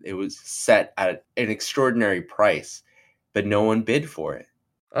and it was set at an extraordinary price, but no one bid for it.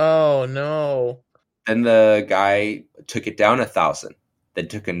 Oh, no. Then the guy took it down 1,000. Then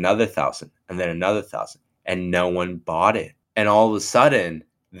took another 1,000 and then another 1,000, and no one bought it. And all of a sudden,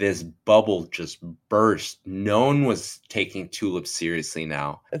 this bubble just burst. No one was taking tulips seriously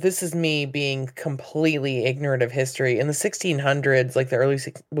now. This is me being completely ignorant of history. In the 1600s, like the early,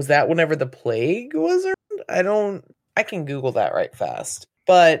 was that whenever the plague was around? I can Google that right fast.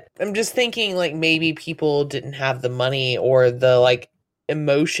 But I'm just thinking like maybe people didn't have the money or the like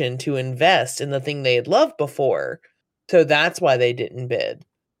emotion to invest in the thing they had loved before. So that's why they didn't bid.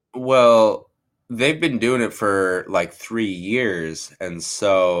 Well, they've been doing it for like 3 years, and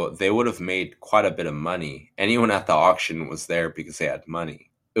so they would have made quite a bit of money. Anyone at the auction was there because they had money.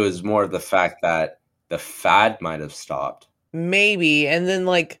 It was more of the fact that the fad might have stopped. Maybe, and then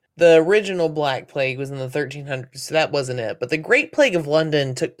like the original Black Plague was in the 1300s, so that wasn't it. But the Great Plague of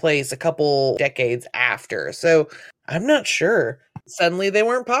London took place a couple decades after, so I'm not sure. Suddenly they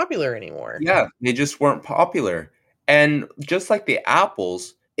weren't popular anymore. Yeah, they just weren't popular. And just like the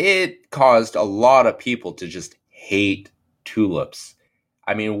apples, it caused a lot of people to just hate tulips.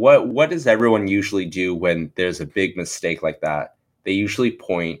 I mean, what does everyone usually do when there's a big mistake like that? They usually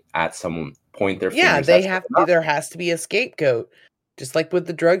point at someone, point their fingers. Yeah, there has to be a scapegoat. Just like with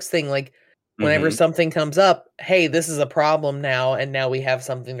the drugs thing, like whenever something comes up, hey, this is a problem now, and now we have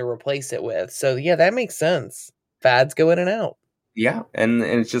something to replace it with. So yeah, that makes sense. Fads go in and out. Yeah, and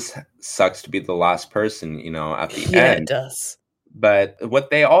it just sucks to be the last person, at the end. Yeah, it does. But what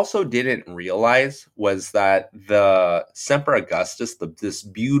they also didn't realize was that the Semper Augustus, this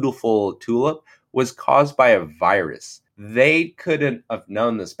beautiful tulip, was caused by a virus. They couldn't have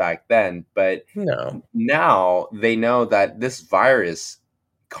known this back then, but now they know that this virus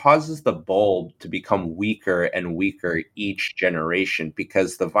causes the bulb to become weaker and weaker each generation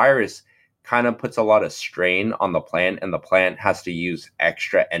because the virus kind of puts a lot of strain on the plant, and the plant has to use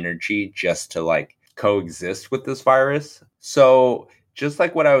extra energy just to like coexist with this virus. So just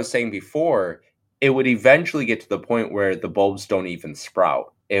like what I was saying before, it would eventually get to the point where the bulbs don't even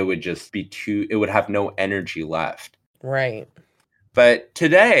sprout. It would just be it would have no energy left. Right. But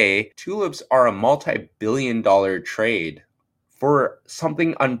today, tulips are a multi-billion-dollar trade for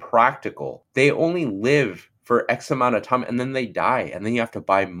something unpractical. They only live for X amount of time and then they die, and then you have to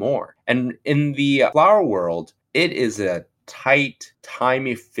buy more. And in the flower world, it is a tight,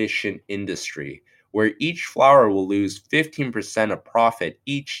 time-efficient industry where each flower will lose 15% of profit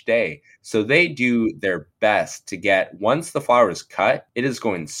each day. So they do their best to get, once the flower is cut, it is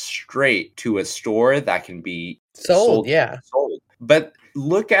going straight to a store that can be sold. But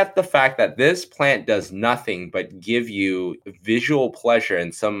look at the fact that this plant does nothing but give you visual pleasure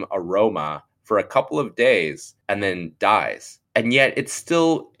and some aroma for a couple of days and then dies. And yet it's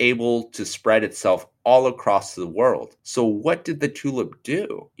still able to spread itself all across the world. So what did the tulip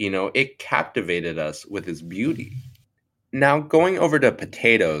do? It captivated us with its beauty. Now, going over to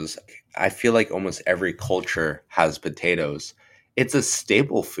potatoes, I feel like almost every culture has potatoes. It's a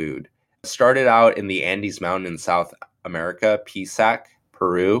staple food. It started out in the Andes Mountain in South America, Pisac,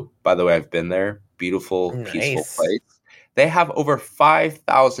 Peru. By the way, I've been there. Beautiful, peaceful place. They have over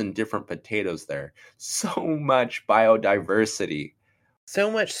 5,000 different potatoes there. So much biodiversity.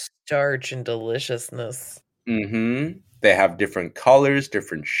 So much starch and deliciousness. They have different colors,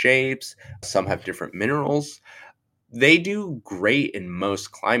 different shapes. Some have different minerals. They do great in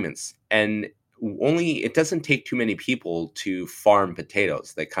most climates. And it doesn't take too many people to farm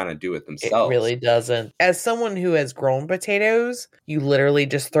potatoes. They kind of do it themselves. It really doesn't. As someone who has grown potatoes, you literally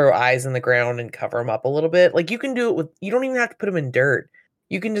just throw eyes in the ground and cover them up a little bit. Like you can do it you don't even have to put them in dirt.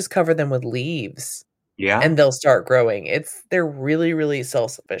 You can just cover them with leaves. Yeah. And they'll start growing. They're really, really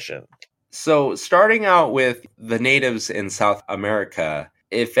self-sufficient. So starting out with the natives in South America,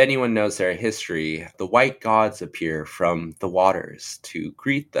 if anyone knows their history, the white gods appear from the waters to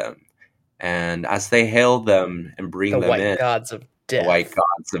greet them. And as they hail them and bring them in, the white gods of death. The white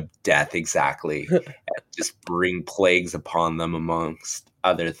gods of death, exactly. And just bring plagues upon them, amongst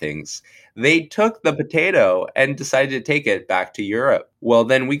other things. They took the potato and decided to take it back to Europe. Well,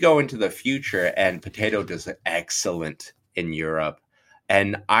 then we go into the future, and potato does excellent in Europe.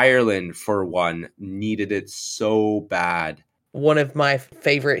 And Ireland, for one, needed it so bad. One of my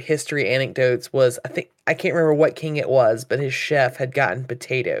favorite history anecdotes was, I can't remember what king it was, but his chef had gotten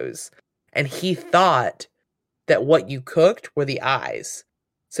potatoes. And he thought that what you cooked were the eyes.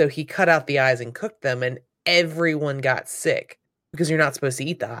 So he cut out the eyes and cooked them, and everyone got sick because you're not supposed to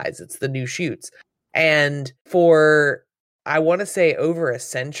eat the eyes. It's the new shoots. And for, I want to say, over a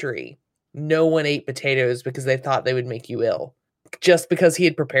century, no one ate potatoes because they thought they would make you ill just because he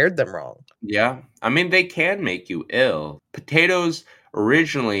had prepared them wrong. Yeah. I mean, they can make you ill. Potatoes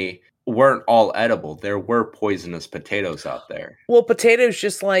originally weren't all edible. There were poisonous potatoes out there. Well, potatoes,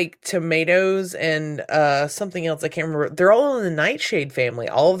 just like tomatoes and something else I can't remember, they're all in the nightshade family.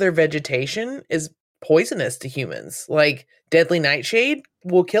 All of their vegetation is poisonous to humans. Like deadly nightshade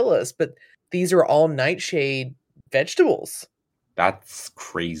will kill us, but these are all nightshade vegetables. That's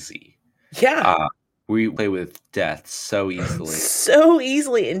crazy. Yeah. We play with death so easily. So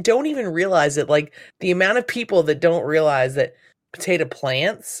easily, and don't even realize it. Like, the amount of people that don't realize that potato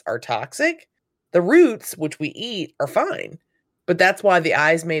plants are toxic. The roots, which we eat, are fine. But that's why the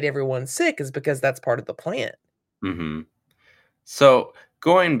eyes made everyone sick, is because that's part of the plant. Mm-hmm. So,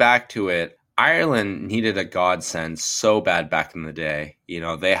 going back to it, Ireland needed a godsend so bad back in the day. You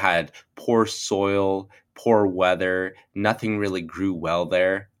know, they had poor soil, poor weather. Nothing really grew well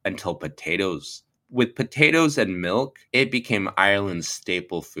there until potatoes. With potatoes and milk, it became Ireland's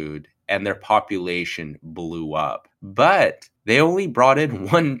staple food, and their population blew up. But they only brought in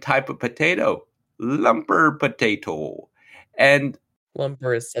one type of potato, lumper potato. And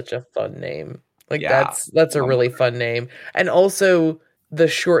lumper is such a fun name. Like, yeah, that's a really fun name. And also the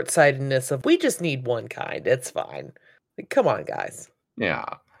short-sightedness of, we just need one kind. It's fine. Like, come on, guys. Yeah.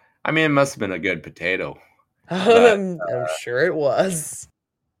 I mean, it must have been a good potato. But, I'm sure it was.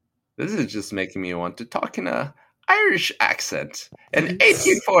 This is just making me want to talk in a Irish accent. In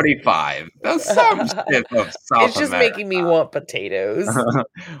 1845, the some ship of South It's just America. making me want potatoes.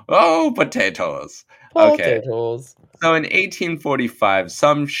 Oh, potatoes. Potatoes. Okay. So in 1845,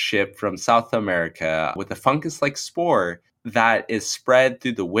 some ship from South America with a fungus-like spore that is spread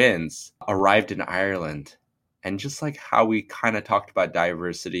through the winds arrived in Ireland. And just like how we kind of talked about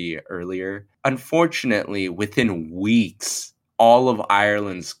diversity earlier, unfortunately, within weeks, all of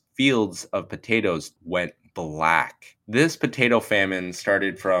Ireland's fields of potatoes went black. This potato famine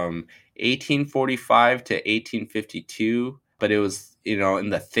started from 1845 to 1852, but it was, you know, in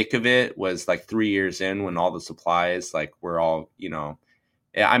the thick of it was like 3 years in when all the supplies like were all, you know,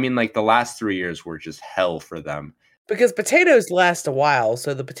 I mean, like the last 3 years were just hell for them. Because potatoes last a while,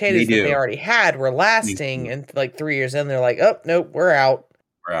 so the potatoes that they already had were lasting, and like 3 years in, they're like, oh, nope, we're out.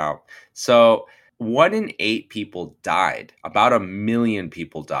 We're out. So 1 in 8 people died. About 1 million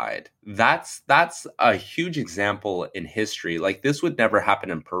people died. That's a huge example in history. Like, this would never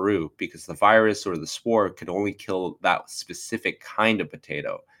happen in Peru because the virus or the spore could only kill that specific kind of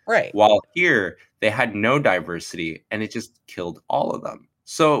potato. Right. While here, they had no diversity, and it just killed all of them.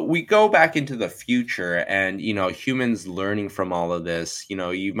 So we go back into the future and, you know, humans learning from all of this. You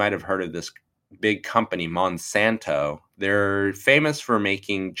know, you might have heard of this big company, Monsanto. They're famous for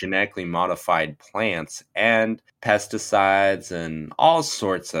making genetically modified plants and pesticides and all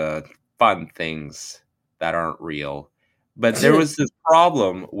sorts of fun things that aren't real. But there was this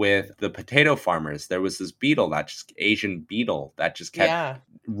problem with the potato farmers. There was this Asian beetle that just kept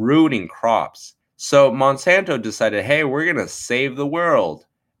ruining crops. So Monsanto decided, hey, we're going to save the world.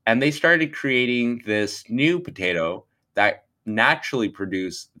 And they started creating this new potato that naturally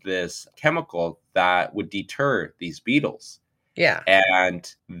produced this chemical that would deter these beetles. Yeah.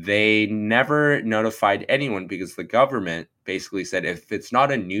 And they never notified anyone because the government basically said, if it's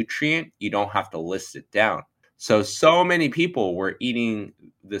not a nutrient, you don't have to list it down. So many people were eating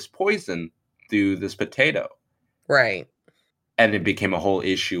this poison through this potato. Right. And it became a whole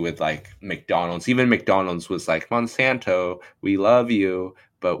issue with like McDonald's. Even McDonald's was like, Monsanto, we love you,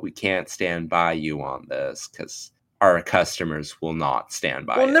 but we can't stand by you on this because our customers will not stand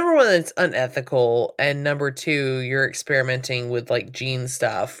by it. Well, number one, it's unethical. And number two, you're experimenting with like gene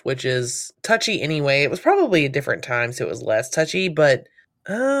stuff, which is touchy anyway. It was probably a different time, so it was less touchy. But,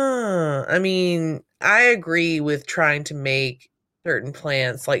 I mean, I agree with trying to make certain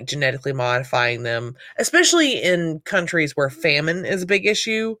plants, like genetically modifying them, especially in countries where famine is a big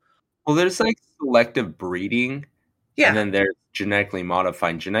issue. Well, there's like selective breeding. Yeah. And then there's genetically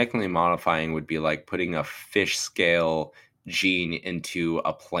modifying. Genetically modifying would be like putting a fish scale gene into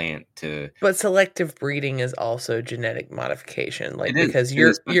a plant to. But selective breeding is also genetic modification. Like, because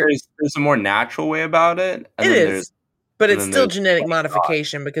there's a more natural way about it. And it is. But it's still genetic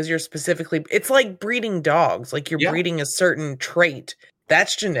modification because you're specifically, it's like breeding dogs. Like you're breeding a certain trait.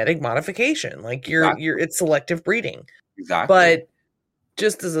 That's genetic modification. Like it's selective breeding. Exactly. But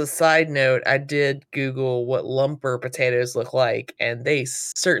just as a side note, I did Google what lumper potatoes look like, and they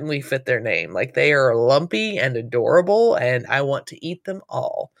certainly fit their name. Like they are lumpy and adorable, and I want to eat them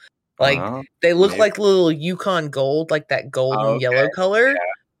all. Like they look like little Yukon Gold, like that golden yellow color. Yeah.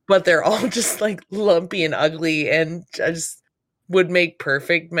 But they're all just like lumpy and ugly, and I just would make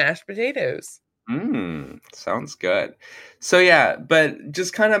perfect mashed potatoes. Sounds good. So yeah, but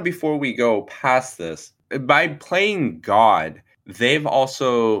just kind of before we go past this, by playing God, they've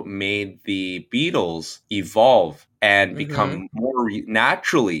also made the beetles evolve and become more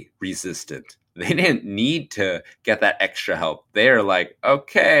naturally resistant. They didn't need to get that extra help. They're like,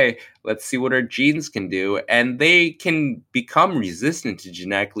 okay, let's see what our genes can do. And they can become resistant to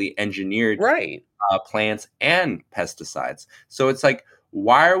genetically engineered plants and pesticides. So it's like,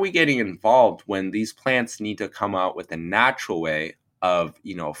 why are we getting involved when these plants need to come out with a natural way of,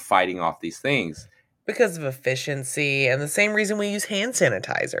 fighting off these things? Because of efficiency and the same reason we use hand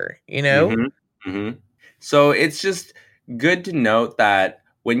sanitizer, So it's just good to note that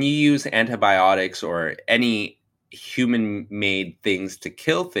when you use antibiotics or any human-made things to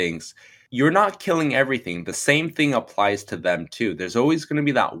kill things, you're not killing everything. The same thing applies to them too. There's always going to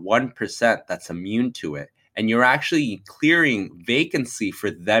be that 1% that's immune to it. And you're actually clearing vacancy for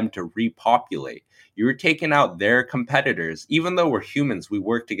them to repopulate. You're taking out their competitors. Even though we're humans, we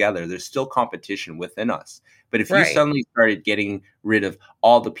work together. There's still competition within us. But if you suddenly started getting rid of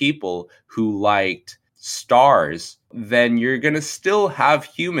all the people who liked stars, then you're going to still have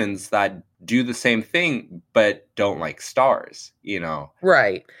humans that do the same thing, but don't like stars,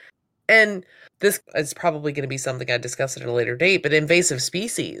 Right. And this is probably going to be something I discuss at a later date, but invasive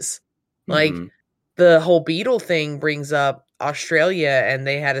species. Like, the whole beetle thing brings up Australia, and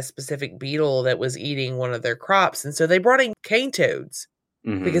they had a specific beetle that was eating one of their crops. And so they brought in cane toads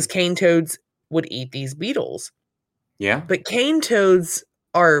because cane toads would eat these beetles. Yeah. But cane toads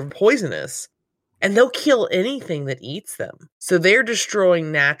are poisonous and they'll kill anything that eats them. So they're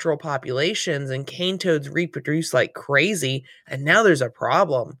destroying natural populations, and cane toads reproduce like crazy. And now there's a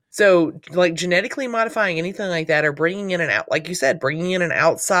problem. So like genetically modifying anything like that, or bringing in like you said, bringing in an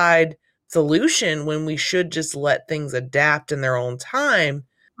outside solution when we should just let things adapt in their own time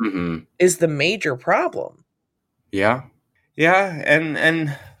is the major problem. Yeah.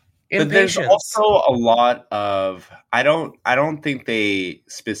 And but there's also a lot of I don't think they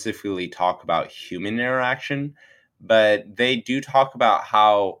specifically talk about human interaction, but they do talk about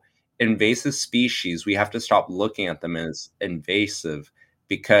how invasive species, we have to stop looking at them as invasive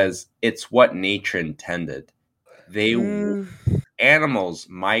because it's what nature intended. Animals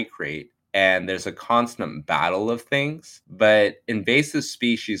migrate, and there's a constant battle of things, but invasive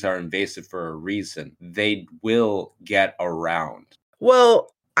species are invasive for a reason. They will get around.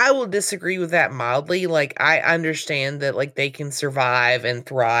 Well, I will disagree with that mildly. Like, I understand that like they can survive and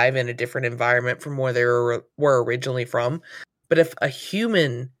thrive in a different environment from where they were originally from. But if a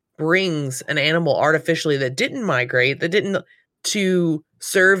human brings an animal artificially that didn't migrate, that didn't to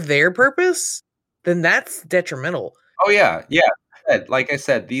serve their purpose, then that's detrimental. Oh, yeah. Like I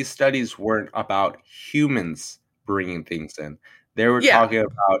said, these studies weren't about humans bringing things in. They were talking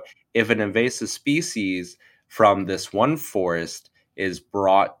about if an invasive species from this one forest is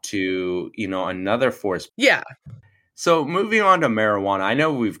brought to, another forest. Yeah. So moving on to marijuana, I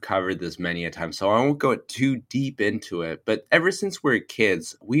know we've covered this many a time, so I won't go too deep into it. But ever since we're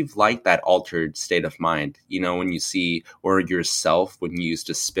kids, we've liked that altered state of mind. When you see, or yourself, when you used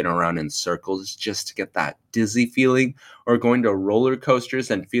to spin around in circles just to get that dizzy feeling, or going to roller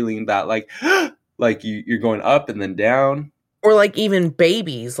coasters and feeling that like you're going up and then down. Or like even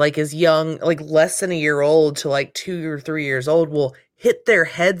babies, like as young, like less than a year old to like 2 or 3 years old will hit their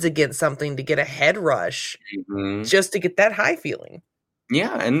heads against something to get a head rush just to get that high feeling.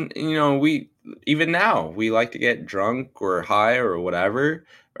 Yeah. And, we like to get drunk or high or whatever,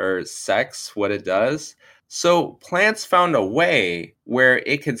 or sex, what it does. So plants found a way where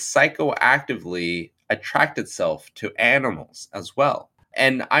it could psychoactively attract itself to animals as well.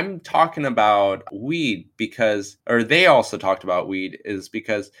 And I'm talking about weed they also talked about weed is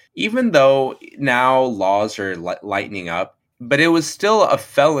because even though now laws are lightening up, but it was still a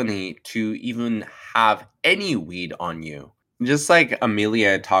felony to even have any weed on you. Just like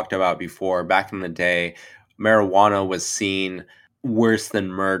Amelia talked about before, back in the day, marijuana was seen worse than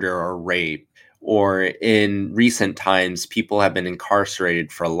murder or rape. Or in recent times, people have been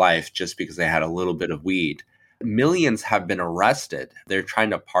incarcerated for life just because they had a little bit of weed. Millions have been arrested. They're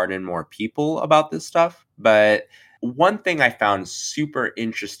trying to pardon more people about this stuff. But one thing I found super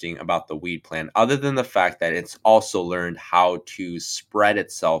interesting about the weed plant, other than the fact that it's also learned how to spread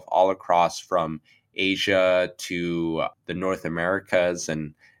itself all across from Asia to the North Americas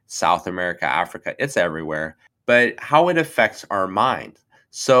and South America, Africa, it's everywhere, but how it affects our mind.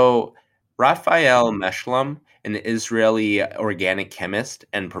 So Raphael Mechoulam, an Israeli organic chemist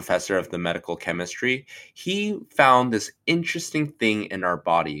and professor of the medical chemistry, he found this interesting thing in our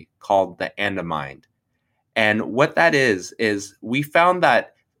body called the andamine. And what that is we found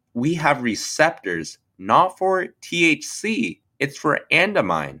that we have receptors not for THC, it's for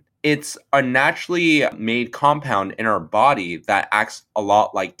andamine. it's a naturally made compound in our body that acts a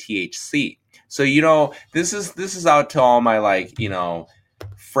lot like THC. So, this is out to all my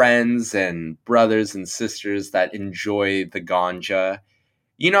friends and brothers and sisters that enjoy the ganja.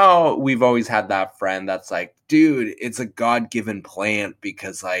 We've always had that friend that's like, dude, it's a God-given plant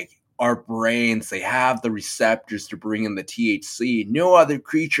because our brains, they have the receptors to bring in the THC. No other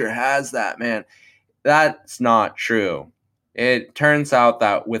creature has that, man. That's not true. It turns out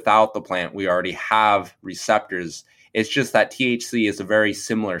that without the plant, we already have receptors. It's just that THC is a very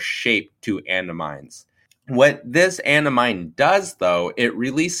similar shape to anandamines. What this andamine does, though, it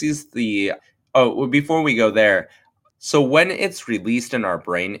releases before we go there, so when it's released in our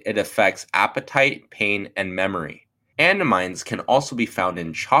brain, it affects appetite, pain, and memory. Andamines can also be found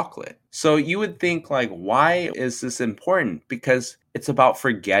in chocolate. So you would think, why is this important? Because it's about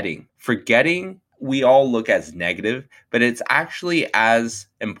forgetting. Forgetting, we all look as negative, but it's actually as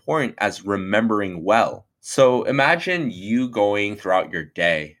important as remembering well. So imagine you going throughout your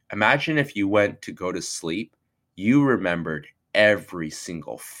day. Imagine if you went to go to sleep, you remembered every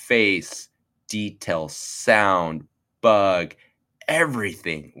single face, detail, sound, bug,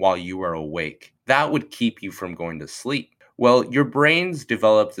 everything while you were awake. That would keep you from going to sleep. Well, your brain's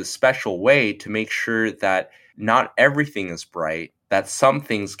developed a special way to make sure that not everything is bright, that some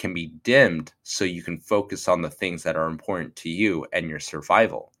things can be dimmed so you can focus on the things that are important to you and your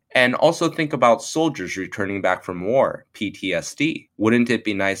survival. And also think about soldiers returning back from war, PTSD. Wouldn't it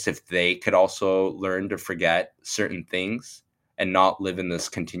be nice if they could also learn to forget certain things and not live in this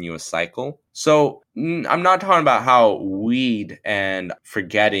continuous cycle? So I'm not talking about how weed and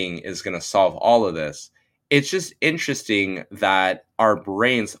forgetting is going to solve all of this. It's just interesting that our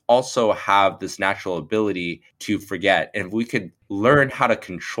brains also have this natural ability to forget. And if we could learn how to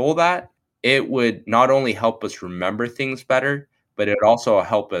control that, it would not only help us remember things better, but it would also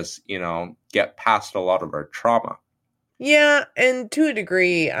help us, get past a lot of our trauma. Yeah, and to a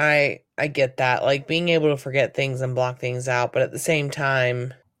degree, I get that, being able to forget things and block things out, but at the same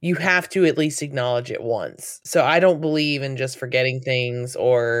time, you have to at least acknowledge it once. So I don't believe in just forgetting things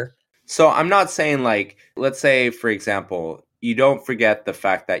or... So I'm not saying let's say, for example, you don't forget the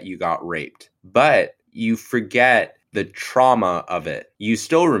fact that you got raped, but you forget the trauma of it. You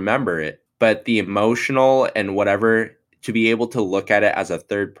still remember it, but the emotional and whatever, to be able to look at it as a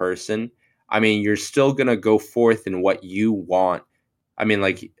third person, you're still going to go forth in what you want.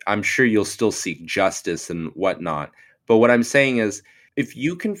 I'm sure you'll still seek justice and whatnot. But what I'm saying is, if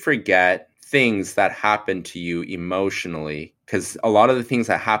you can forget things that happen to you emotionally, because a lot of the things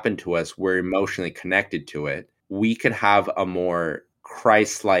that happen to us, we're emotionally connected to it, we could have a more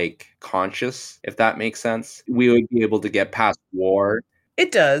Christ-like conscious, if that makes sense. We would be able to get past war.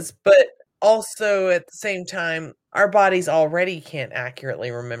 It does, but also at the same time, our bodies already can't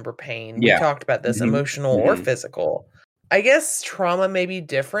accurately remember pain. Yeah. We talked about this, emotional or physical. I guess trauma may be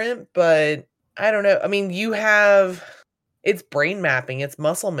different, but I don't know. It's brain mapping, it's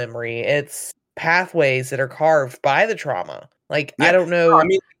muscle memory, it's pathways that are carved by the trauma. I don't know.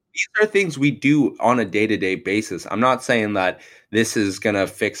 These are things we do on a day-to-day basis. I'm not saying that this is going to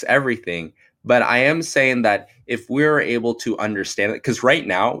fix everything, but I am saying that if we're able to understand it, because right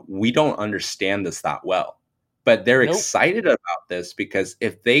now we don't understand this that well, but they're excited about this because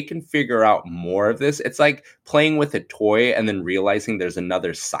if they can figure out more of this, it's like playing with a toy and then realizing there's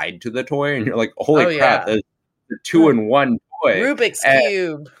another side to the toy. And you're like, holy crap, there's the 2-in-1 toy. Rubik's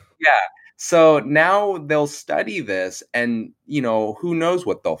Cube. Yeah. So now they'll study this and, who knows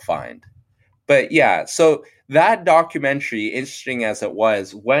what they'll find. But yeah, so that documentary, interesting as it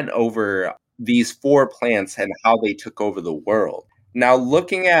was, went over these 4 plants and how they took over the world. Now,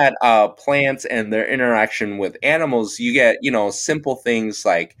 looking at plants and their interaction with animals, you get, simple things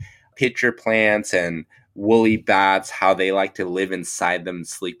like pitcher plants and woolly bats, how they like to live inside them and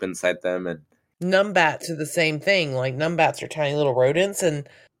sleep inside them. And numbats are the same thing. Numbats are tiny little rodents, and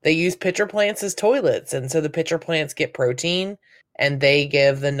they use pitcher plants as toilets. And so the pitcher plants get protein, and they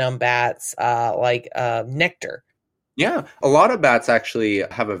give the numbats nectar. Yeah, a lot of bats actually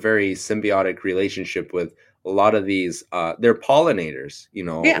have a very symbiotic relationship with a lot of these. They're pollinators, a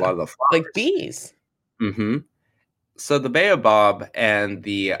lot of the flowers. Like bees. Mm-hmm. So the baobab and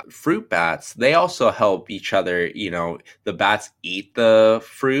the fruit bats, they also help each other. The bats eat the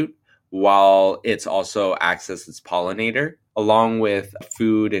fruit while it's also acts as its pollinator, along with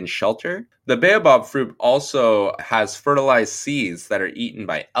food and shelter. The baobab fruit also has fertilized seeds that are eaten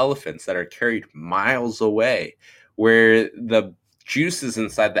by elephants that are carried miles away, where the juices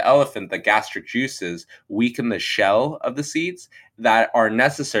inside the elephant, the gastric juices, weaken the shell of the seeds that are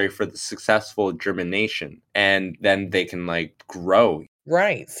necessary for the successful germination. And then they can grow.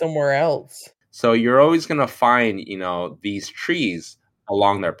 Right, somewhere else. So you're always going to find, these trees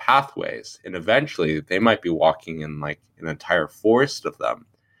along their pathways. And eventually they might be walking in like an entire forest of them.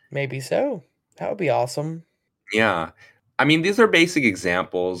 Maybe so. That would be awesome. Yeah. I mean, these are basic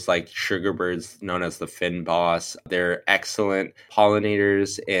examples like sugar birds known as the fin boss. They're excellent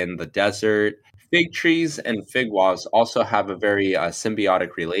pollinators in the desert. Fig trees and fig wasps also have a very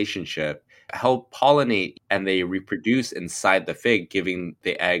symbiotic relationship, help pollinate, and they reproduce inside the fig, giving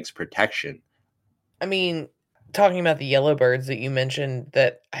the eggs protection. I mean, talking about the yellowbirds that you mentioned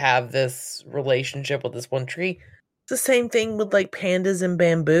that have this relationship with this one tree, it's the same thing with like pandas and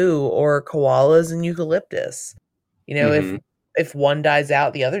bamboo or koalas and eucalyptus. Mhm. If one dies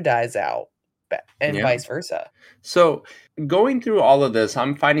out, the other dies out, and Yeah. vice versa. So, going through all of this,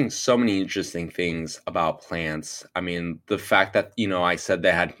 I'm finding so many interesting things about plants. I mean, the fact that, I said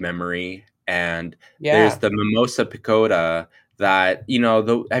they had memory, and there's Yeah. the Mimosa picoda that,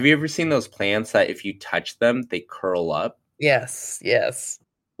 have you ever seen those plants that if you touch them, they curl up? Yes. Yes.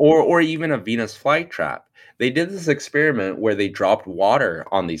 Or even a Venus flytrap. They did this experiment where they dropped water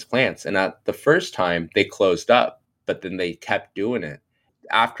on these plants, and at the first time, they closed up, but then they kept doing it.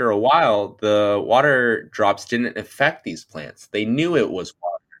 After a while, the water drops didn't affect these plants. They knew it was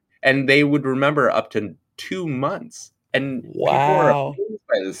water, and they would remember up to 2 months. And people are Wow. amazed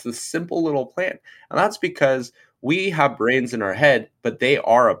by this simple little plant. And that's because we have brains in our head, but they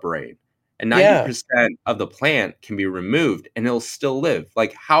are a brain. And Yeah. 90% of the plant can be removed and it'll still live.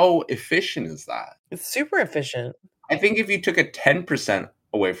 Like, how efficient is that? It's super efficient. I think if you took a 10%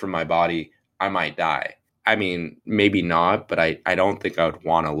 away from my body, I might die. I mean, maybe not, but I don't think I would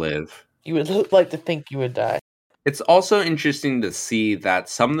want to live. You would like to think you would die. It's also interesting to see that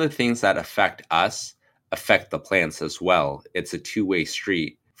some of the things that affect us affect the plants as well. It's a two-way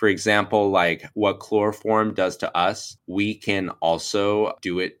street. For example, like what chloroform does to us, we can also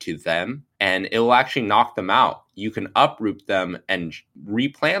do it to them, and it will actually knock them out. You can uproot them and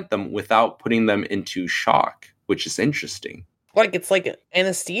replant them without putting them into shock, which is interesting. Like it's like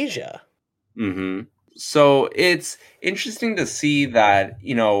anesthesia. Mm-hmm. So it's interesting to see that,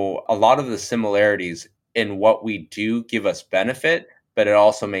 a lot of the similarities in what we do give us benefit, but it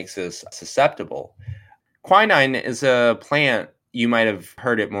also makes us susceptible. Quinine is a plant, you might have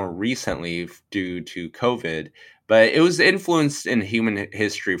heard it more recently due to COVID, but it was influenced in human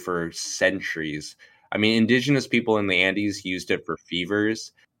history for centuries. I mean, indigenous people in the Andes used it for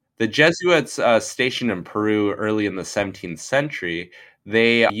fevers. The Jesuits stationed in Peru early in the 17th century,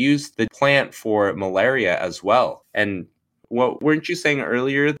 they used the plant for malaria as well. And what weren't you saying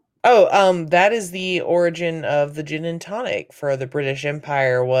earlier? Oh, that is the origin of the gin and tonic for the British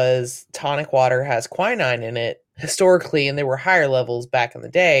Empire. Was tonic water has quinine in it historically, and there were higher levels back in the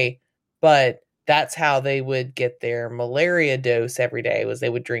day, but that's how they would get their malaria dose every day, was they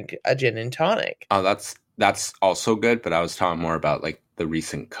would drink a gin and tonic. Oh, that's also good, but I was talking more about like the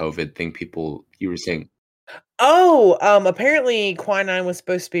recent COVID thing. You were saying. Oh, apparently quinine was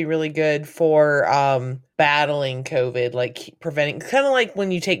supposed to be really good for battling COVID, like preventing, kind of like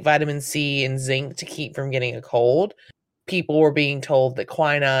when you take vitamin C and zinc to keep from getting a cold. People were being told that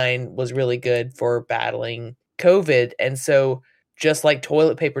quinine was really good for battling COVID. And so just like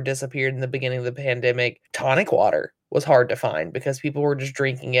toilet paper disappeared in the beginning of the pandemic, tonic water was hard to find because people were just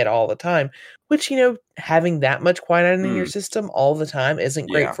drinking it all the time, which, having that much quinine in your system all the time isn't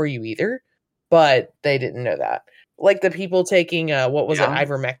great for you either. But they didn't know that. Like the people taking what was it,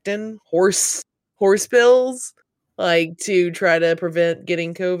 ivermectin, horse pills, like to try to prevent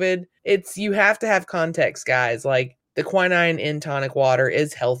getting COVID. You have to have context, guys. Like the quinine in tonic water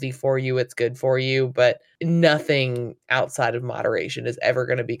is healthy for you, it's good for you, but nothing outside of moderation is ever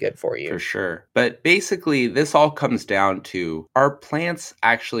going to be good for you. For sure. But basically, this all comes down to, are plants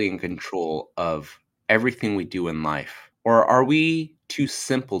actually in control of everything we do in life? Or are we too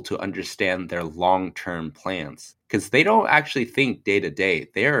simple to understand their long-term plans? Because they don't actually think day to day.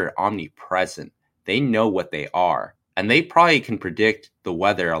 They're omnipresent. They know what they are. And they probably can predict the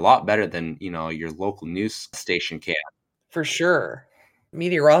weather a lot better than, your local news station can. For sure.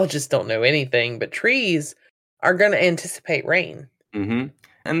 Meteorologists don't know anything, but trees are going to anticipate rain. Mm-hmm.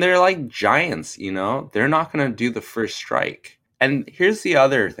 And they're like giants, They're not going to do the first strike. And here's the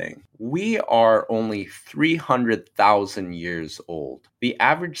other thing. We are only 300,000 years old. The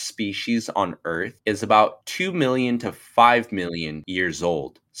average species on Earth is about 2 million to 5 million years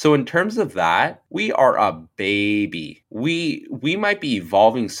old. So in terms of that, we are a baby. We might be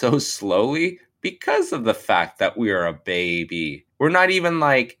evolving so slowly because of the fact that we are a baby. We're not even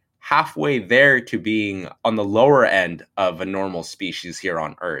like halfway there to being on the lower end of a normal species here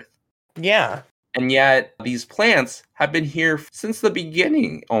on Earth. Yeah. And yet these plants have been here since the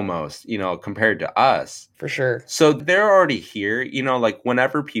beginning almost, compared to us. For sure. So they're already here, like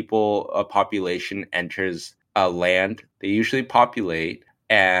whenever a population enters a land, they usually populate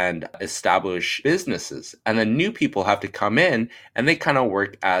and establish businesses. And then new people have to come in and they kind of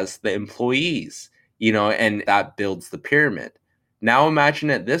work as the employees, and that builds the pyramid. Now imagine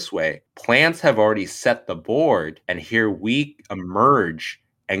it this way. Plants have already set the board, and here we emerge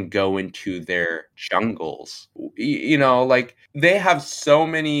and go into their jungles. Like they have so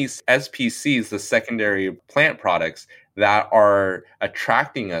many SPCs, the secondary plant products, that are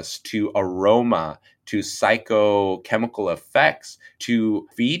attracting us to aroma, to psychochemical effects, to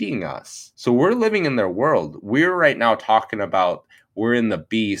feeding us. So we're living in their world. We're right now talking about we're in the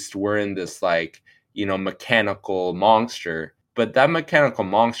beast, we're in this mechanical monster. But that mechanical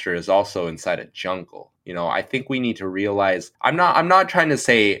monster is also inside a jungle. I think we need to realize I'm not trying to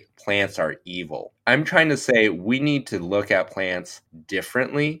say plants are evil. I'm trying to say we need to look at plants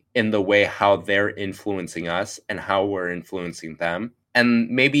differently in the way how they're influencing us and how we're influencing them. And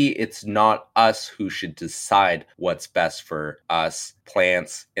maybe it's not us who should decide what's best for us,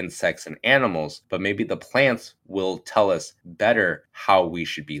 plants, insects, and animals, but maybe the plants will tell us better how we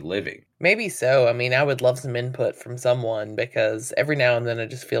should be living. Maybe so. I mean, I would love some input from someone because every now and then I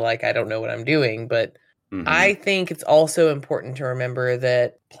just feel like I don't know what I'm doing. But I think it's also important to remember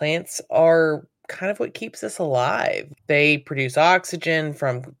that plants are kind of what keeps us alive. They produce oxygen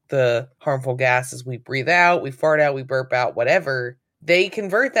from the harmful gases we breathe out, we fart out, we burp out, whatever. They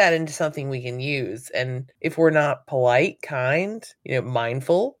convert that into something we can use. And if we're not polite, kind,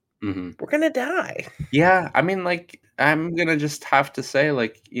 mindful, we're going to die. Yeah. I mean, I'm going to just have to say,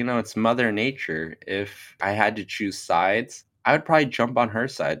 it's Mother Nature. If I had to choose sides, I would probably jump on her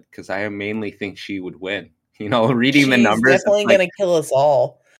side because I mainly think she would win. Reading the numbers. She's definitely going to kill us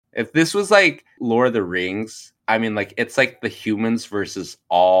all. If this was like Lord of the Rings, I mean, it's like the humans versus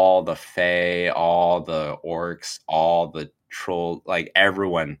all the fae, all the orcs, all the troll,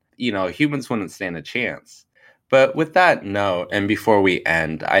 everyone. Humans wouldn't stand a chance. But with that note, and before we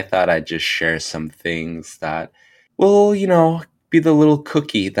end, I thought I'd just share some things that will, be the little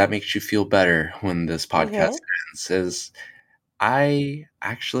cookie that makes you feel better when this podcast ends. I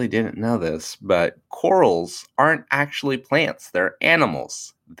actually didn't know this, but corals aren't actually plants. They're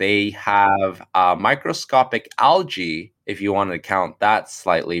animals. They have microscopic algae, if you want to count that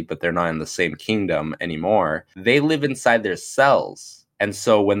slightly, but they're not in the same kingdom anymore. They live inside their cells. And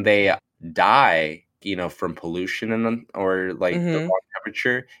so when they die, from pollution or the wrong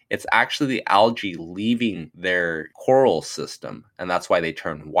temperature, it's actually the algae leaving their coral system. And that's why they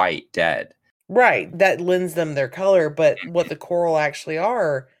turn white, dead. Right. That lends them their color. But what the coral actually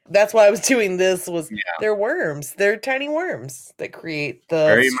are, that's why I was doing this, was they're worms. They're tiny worms that create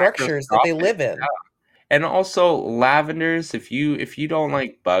the structures that they live in. Yeah. And also lavenders, if you don't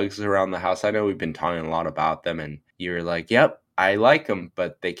like bugs around the house, I know we've been talking a lot about them and you're like, yep, I like them,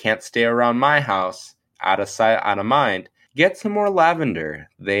 but they can't stay around my house. Out of sight, out of mind. Get some more lavender.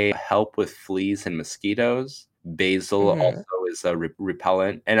 They help with fleas and mosquitoes. Basil also is a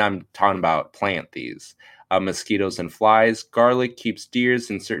repellent, and I'm talking about plant these. Mosquitoes and flies. Garlic keeps deers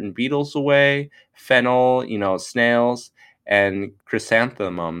and certain beetles away. Fennel, snails. And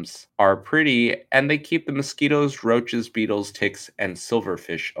chrysanthemums are pretty, and they keep the mosquitoes, roaches, beetles, ticks, and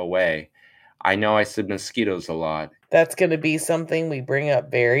silverfish away. I know I said mosquitoes a lot. That's going to be something we bring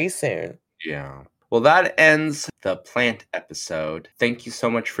up very soon. Yeah. Well, that ends the plant episode. Thank you so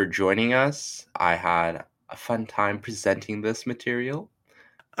much for joining us. I had a fun time presenting this material.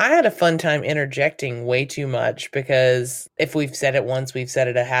 I had a fun time interjecting way too much because if we've said it once, we've said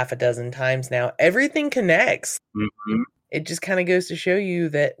it a half a dozen times now. Everything connects. It just kind of goes to show you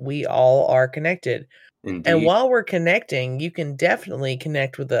that we all are connected. Indeed. And while we're connecting, you can definitely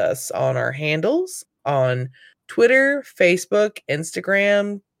connect with us on our handles on Twitter, Facebook,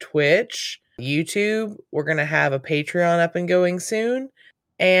 Instagram, Twitch, YouTube. We're going to have a Patreon up and going soon.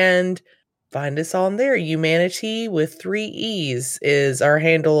 And find us on there. Humanity with 3 E's is our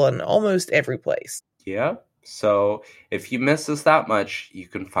handle on almost every place. Yeah. So if you miss us that much, you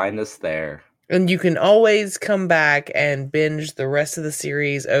can find us there. And you can always come back and binge the rest of the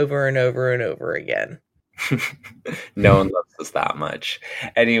series over and over and over again. No one loves us that much.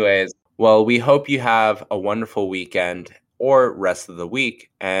 Anyways, well, we hope you have a wonderful weekend or rest of the week,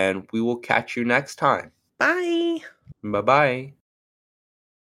 and we will catch you next time. Bye. Bye-bye.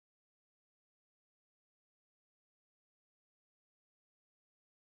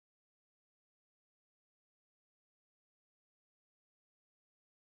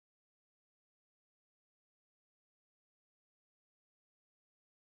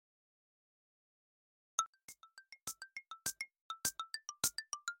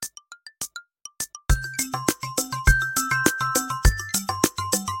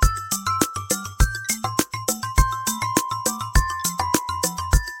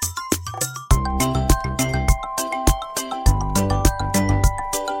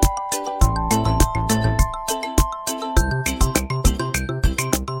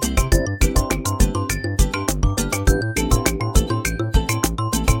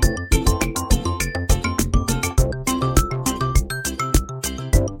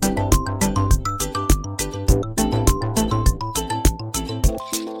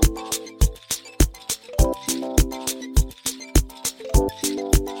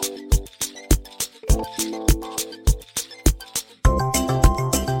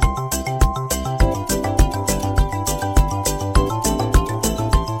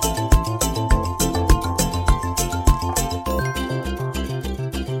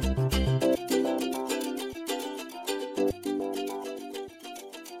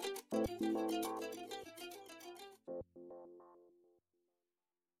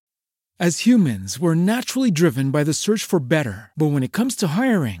 As humans, we're naturally driven by the search for better. But when it comes to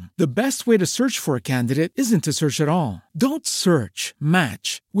hiring, the best way to search for a candidate isn't to search at all. Don't search,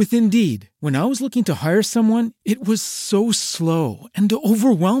 match with Indeed. When I was looking to hire someone, it was so slow and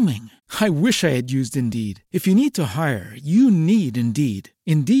overwhelming. I wish I had used Indeed. If you need to hire, you need Indeed.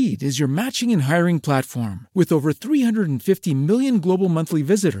 Indeed is your matching and hiring platform with over 350 million global monthly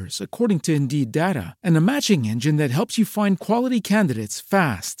visitors, according to Indeed data, and a matching engine that helps you find quality candidates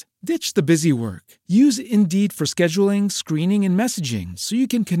fast. Ditch the busy work. Use Indeed for scheduling, screening, and messaging so you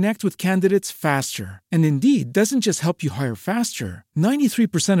can connect with candidates faster. And Indeed doesn't just help you hire faster.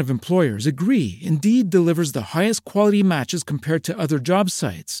 93% of employers agree Indeed delivers the highest quality matches compared to other job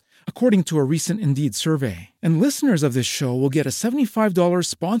sites, according to a recent Indeed survey. And listeners of this show will get a $75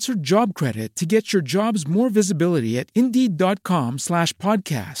 sponsored job credit to get your jobs more visibility at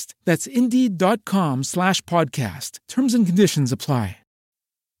Indeed.com/podcast. That's Indeed.com/podcast. Terms and conditions apply.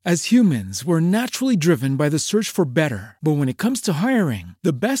 As humans, we're naturally driven by the search for better. But when it comes to hiring,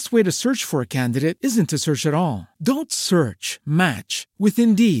 the best way to search for a candidate isn't to search at all. Don't search, match with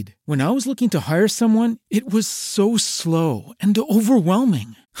Indeed. When I was looking to hire someone, it was so slow and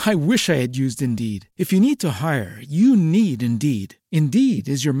overwhelming. I wish I had used Indeed. If you need to hire, you need Indeed. Indeed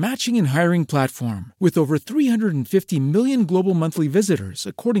is your matching and hiring platform with over 350 million global monthly visitors,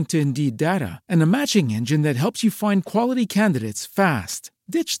 according to Indeed data, and a matching engine that helps you find quality candidates fast.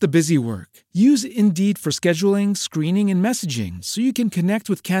 Ditch the busy work. Use Indeed for scheduling, screening, and messaging so you can connect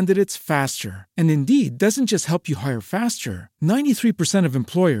with candidates faster. And Indeed doesn't just help you hire faster. 93% of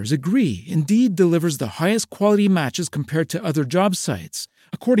employers agree Indeed delivers the highest quality matches compared to other job sites,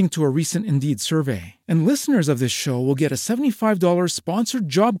 according to a recent Indeed survey. And listeners of this show will get a $75 sponsored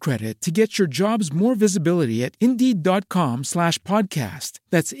job credit to get your jobs more visibility at Indeed.com/podcast.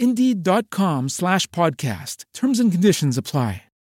 That's Indeed.com/podcast. Terms and conditions apply.